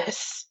make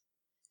this.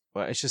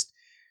 Well, it's just,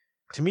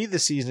 to me, the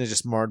season is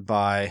just marred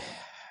by,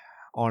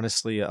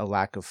 honestly, a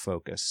lack of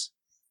focus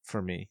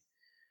for me.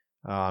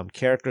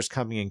 Characters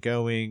coming and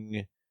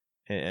going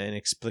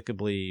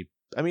inexplicably.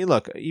 I mean,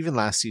 look, even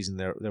last season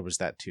there was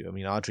that too. I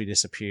mean, Audrey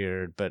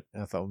disappeared, but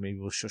I thought maybe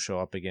she'll show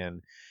up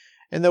again.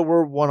 And there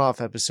were one-off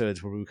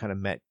episodes where we kind of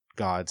met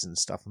gods and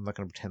stuff. I'm not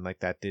going to pretend like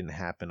that didn't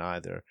happen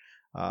either.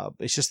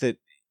 It's just that,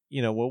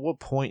 at what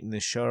point in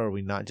this show are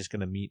we not just going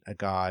to meet a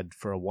god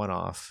for a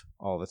one-off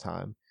all the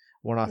time?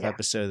 One-off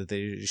episode that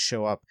they just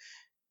show up.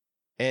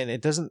 And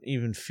it doesn't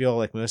even feel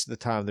like most of the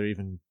time they're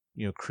even,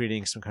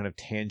 creating some kind of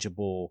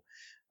tangible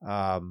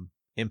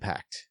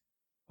impact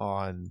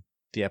on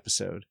the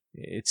episode.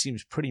 It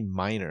seems pretty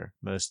minor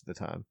most of the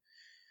time.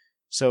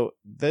 So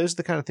those are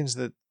the kind of things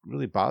that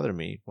really bother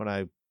me when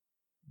I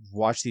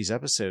watch these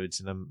episodes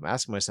and I'm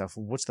asking myself,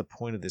 well, what's the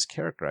point of this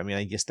character? I mean,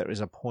 I guess there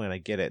is a point. I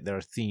get it. There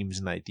are themes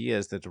and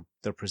ideas that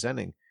they're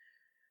presenting,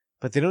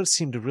 but they don't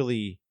seem to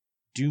really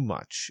do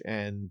much,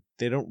 and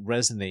they don't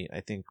resonate,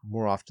 I think,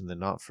 more often than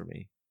not for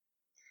me.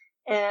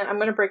 And I'm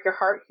going to break your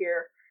heart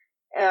here.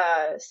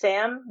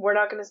 Sam, we're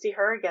not going to see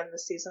her again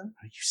this season.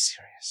 Are you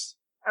serious?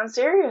 I'm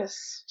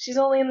serious. She's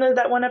only in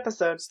that one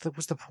episode.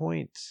 What's the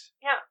point?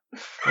 Yeah.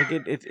 Like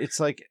it's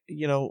like,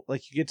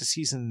 like you get to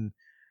season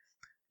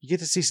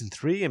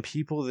 3 and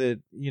people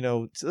that,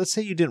 let's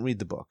say you didn't read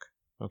the book.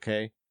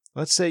 Okay.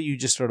 Let's say you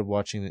just started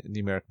watching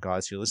the American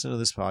Gods. You listen to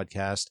this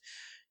podcast.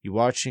 You're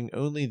watching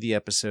only the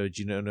episodes.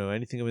 You don't know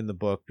anything in the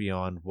book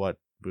beyond what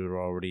we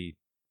were already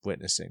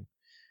witnessing.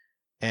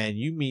 And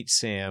you meet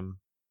Sam.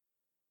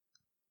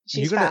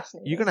 She's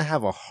you're gonna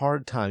have a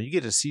hard time. You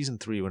get to season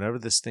 3, whenever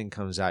this thing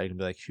comes out, you're gonna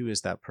be like, who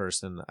is that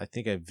person? I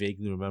think I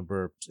vaguely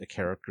remember a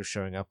character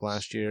showing up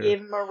last year.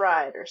 Give him a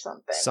ride or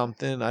something.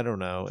 Something, I don't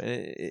know.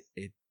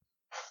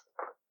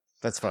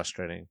 That's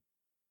frustrating.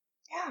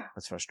 Yeah.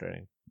 That's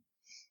frustrating.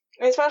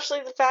 Especially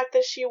the fact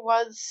that she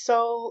was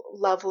so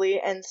lovely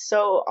and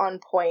so on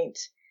point.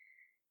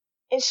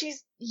 And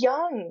she's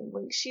young.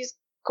 Like, she's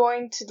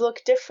going to look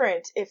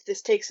different if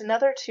this takes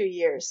another 2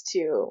 years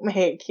to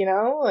make, you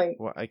know? Like,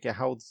 Well,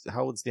 how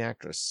old's the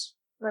actress?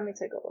 let me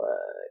take a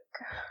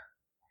look.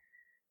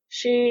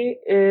 She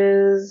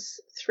is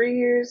 3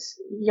 years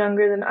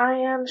younger than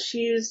I am.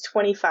 She's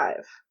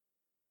 25.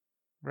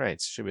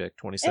 Right, so she'll be like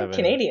 27. And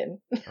Canadian.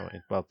 Oh,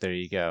 well, there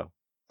you go.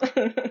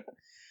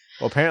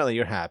 Well, apparently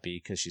you're happy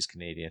because she's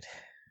Canadian.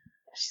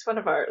 She's one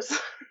of ours.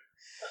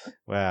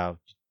 Wow,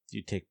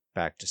 you take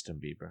back Justin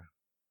Bieber.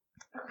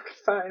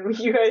 Fine,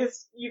 you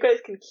guys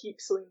can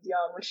keep Celine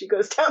Dion when she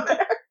goes down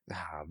there.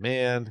 Ah,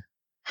 man.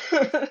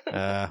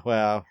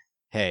 Well,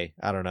 hey,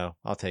 I don't know.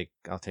 I'll take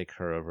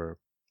her over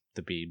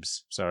the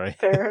Biebs. Sorry.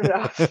 Fair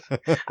enough.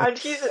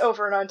 He's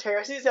over in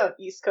Ontario. He's on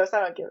the East Coast. I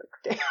don't give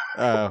a damn.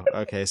 Oh,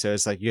 okay. So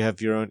it's like you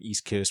have your own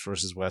East Coast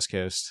versus West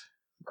Coast.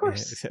 Of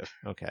course.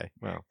 Okay.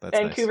 Well, that's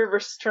Vancouver nice.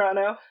 versus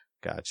Toronto.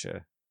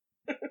 Gotcha.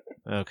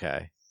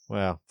 Okay.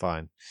 Well,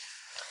 fine.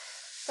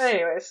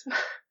 Anyways.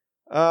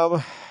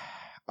 All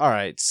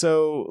right.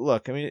 So,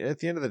 look, I mean, at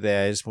the end of the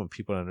day, I just want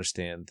people to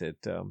understand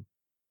that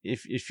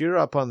if you're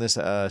up on this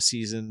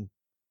season,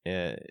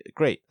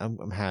 great.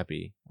 I'm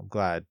happy. I'm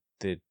glad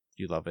that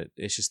you love it.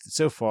 It's just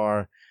so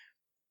far,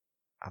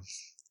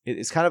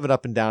 it's kind of an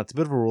up and down. It's a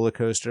bit of a roller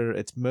coaster.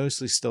 It's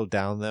mostly still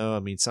down, though. I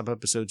mean, some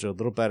episodes are a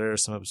little better.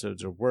 Some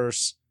episodes are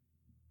worse.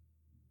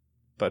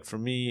 But for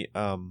me,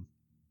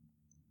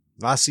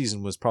 last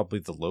season was probably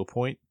the low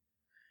point.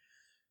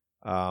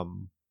 I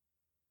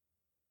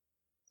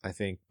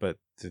think, but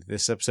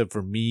this episode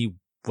for me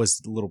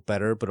was a little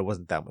better, but it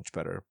wasn't that much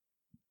better.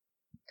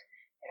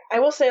 I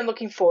will say I'm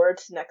looking forward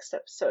to next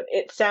episode.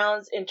 It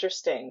sounds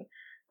interesting.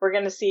 We're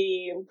going to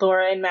see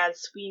Laura and Mad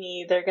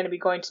Sweeney. They're going to be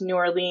going to New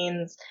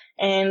Orleans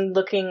and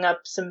looking up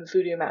some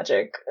voodoo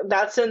magic.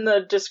 That's in the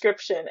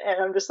description, and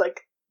I'm just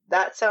like,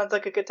 that sounds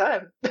like a good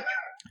time.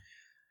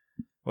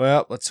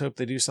 Well, let's hope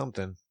they do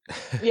something.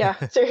 Yeah,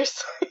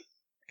 seriously.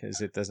 Because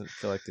it doesn't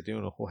feel like they're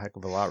doing a whole heck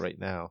of a lot right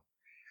now.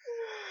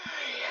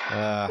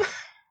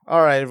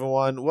 All right,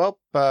 everyone. Well,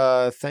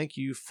 thank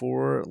you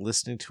for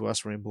listening to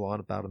us ramble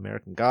on about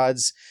American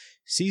Gods.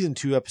 Season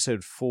 2,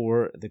 Episode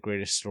 4, The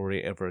Greatest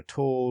Story Ever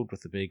Told,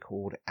 with a big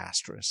old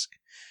asterisk.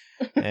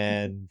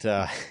 And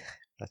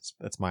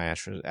that's my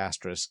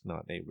asterisk,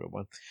 not a real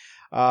one.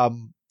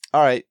 All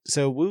right,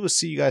 so we will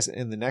see you guys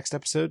in the next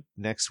episode.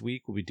 Next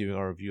week, we'll be doing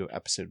our review of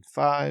Episode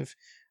 5.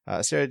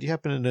 Sarah, do you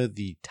happen to know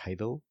the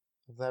title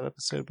of that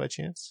episode by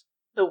chance?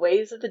 The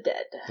Ways of the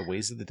Dead. The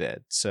Ways of the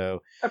Dead.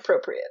 So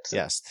appropriate.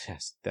 Yes,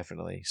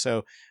 definitely.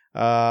 So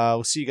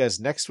we'll see you guys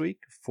next week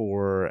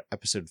for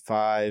Episode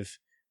 5,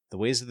 The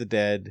Ways of the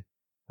Dead.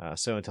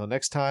 So until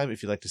next time,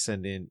 if you'd like to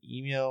send in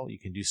email, you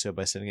can do so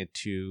by sending it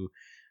to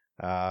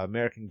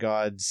American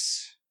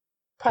Gods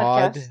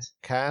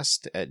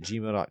Podcast at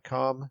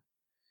gmail.com.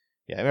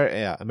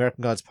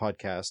 American Gods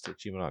Podcast at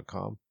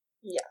gmail.com.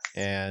 Yes.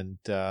 And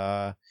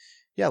let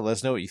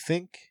us know what you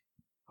think.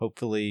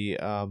 Hopefully,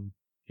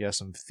 you have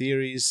some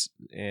theories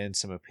and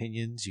some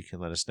opinions. You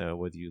can let us know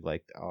whether you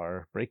liked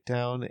our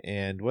breakdown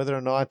and whether or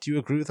not you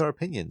agree with our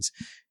opinions.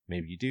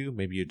 Maybe you do,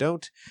 maybe you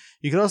don't.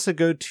 You can also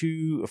go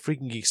to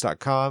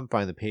freakinggeeks.com,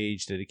 find the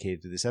page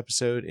dedicated to this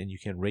episode, and you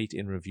can rate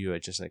and review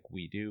it just like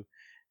we do.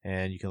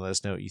 And you can let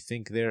us know what you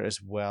think there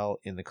as well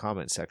in the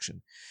comment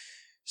section.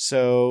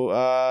 So,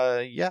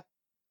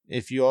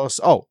 if you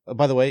also,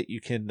 by the way, you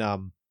can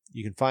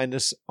find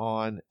us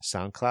on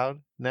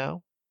SoundCloud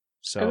now.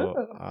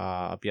 So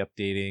I'll be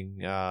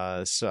updating.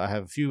 So I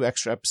have a few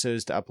extra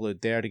episodes to upload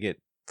there to get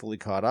fully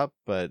caught up,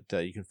 but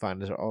you can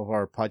find all of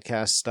our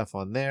podcast stuff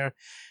on there.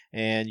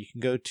 And you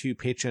can go to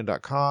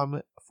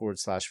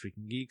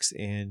patreon.com/freakinggeeks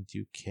and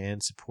you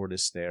can support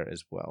us there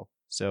as well.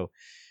 So,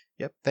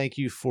 thank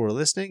you for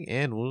listening,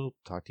 and we'll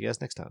talk to you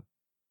guys next time.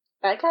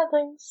 Bye,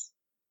 Godlings.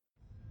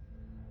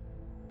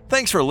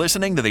 Thanks for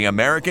listening to the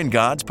American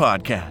Gods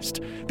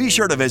Podcast. Be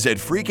sure to visit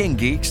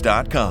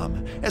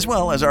freakinggeeks.com, as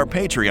well as our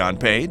Patreon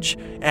page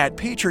at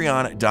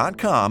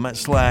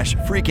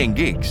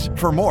patreon.com/freakinggeeks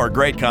for more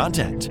great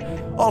content.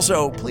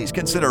 Also, please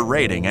consider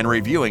rating and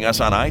reviewing us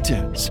on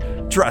iTunes.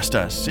 Trust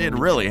us, it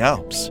really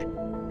helps.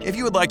 If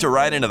you would like to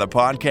write into the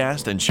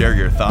podcast and share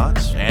your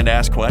thoughts and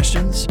ask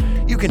questions,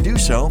 you can do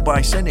so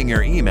by sending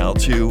your email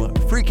to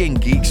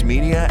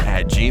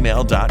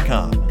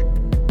freakinggeeksmedia@gmail.com.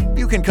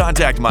 You can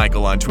contact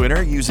Michael on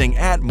Twitter using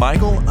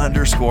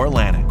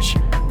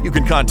 @Michael_Lanich. You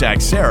can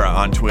contact Sarah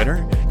on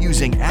Twitter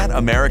using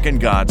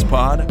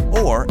 @AmericanGodsPod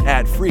or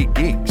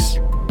 @FreakGeeks.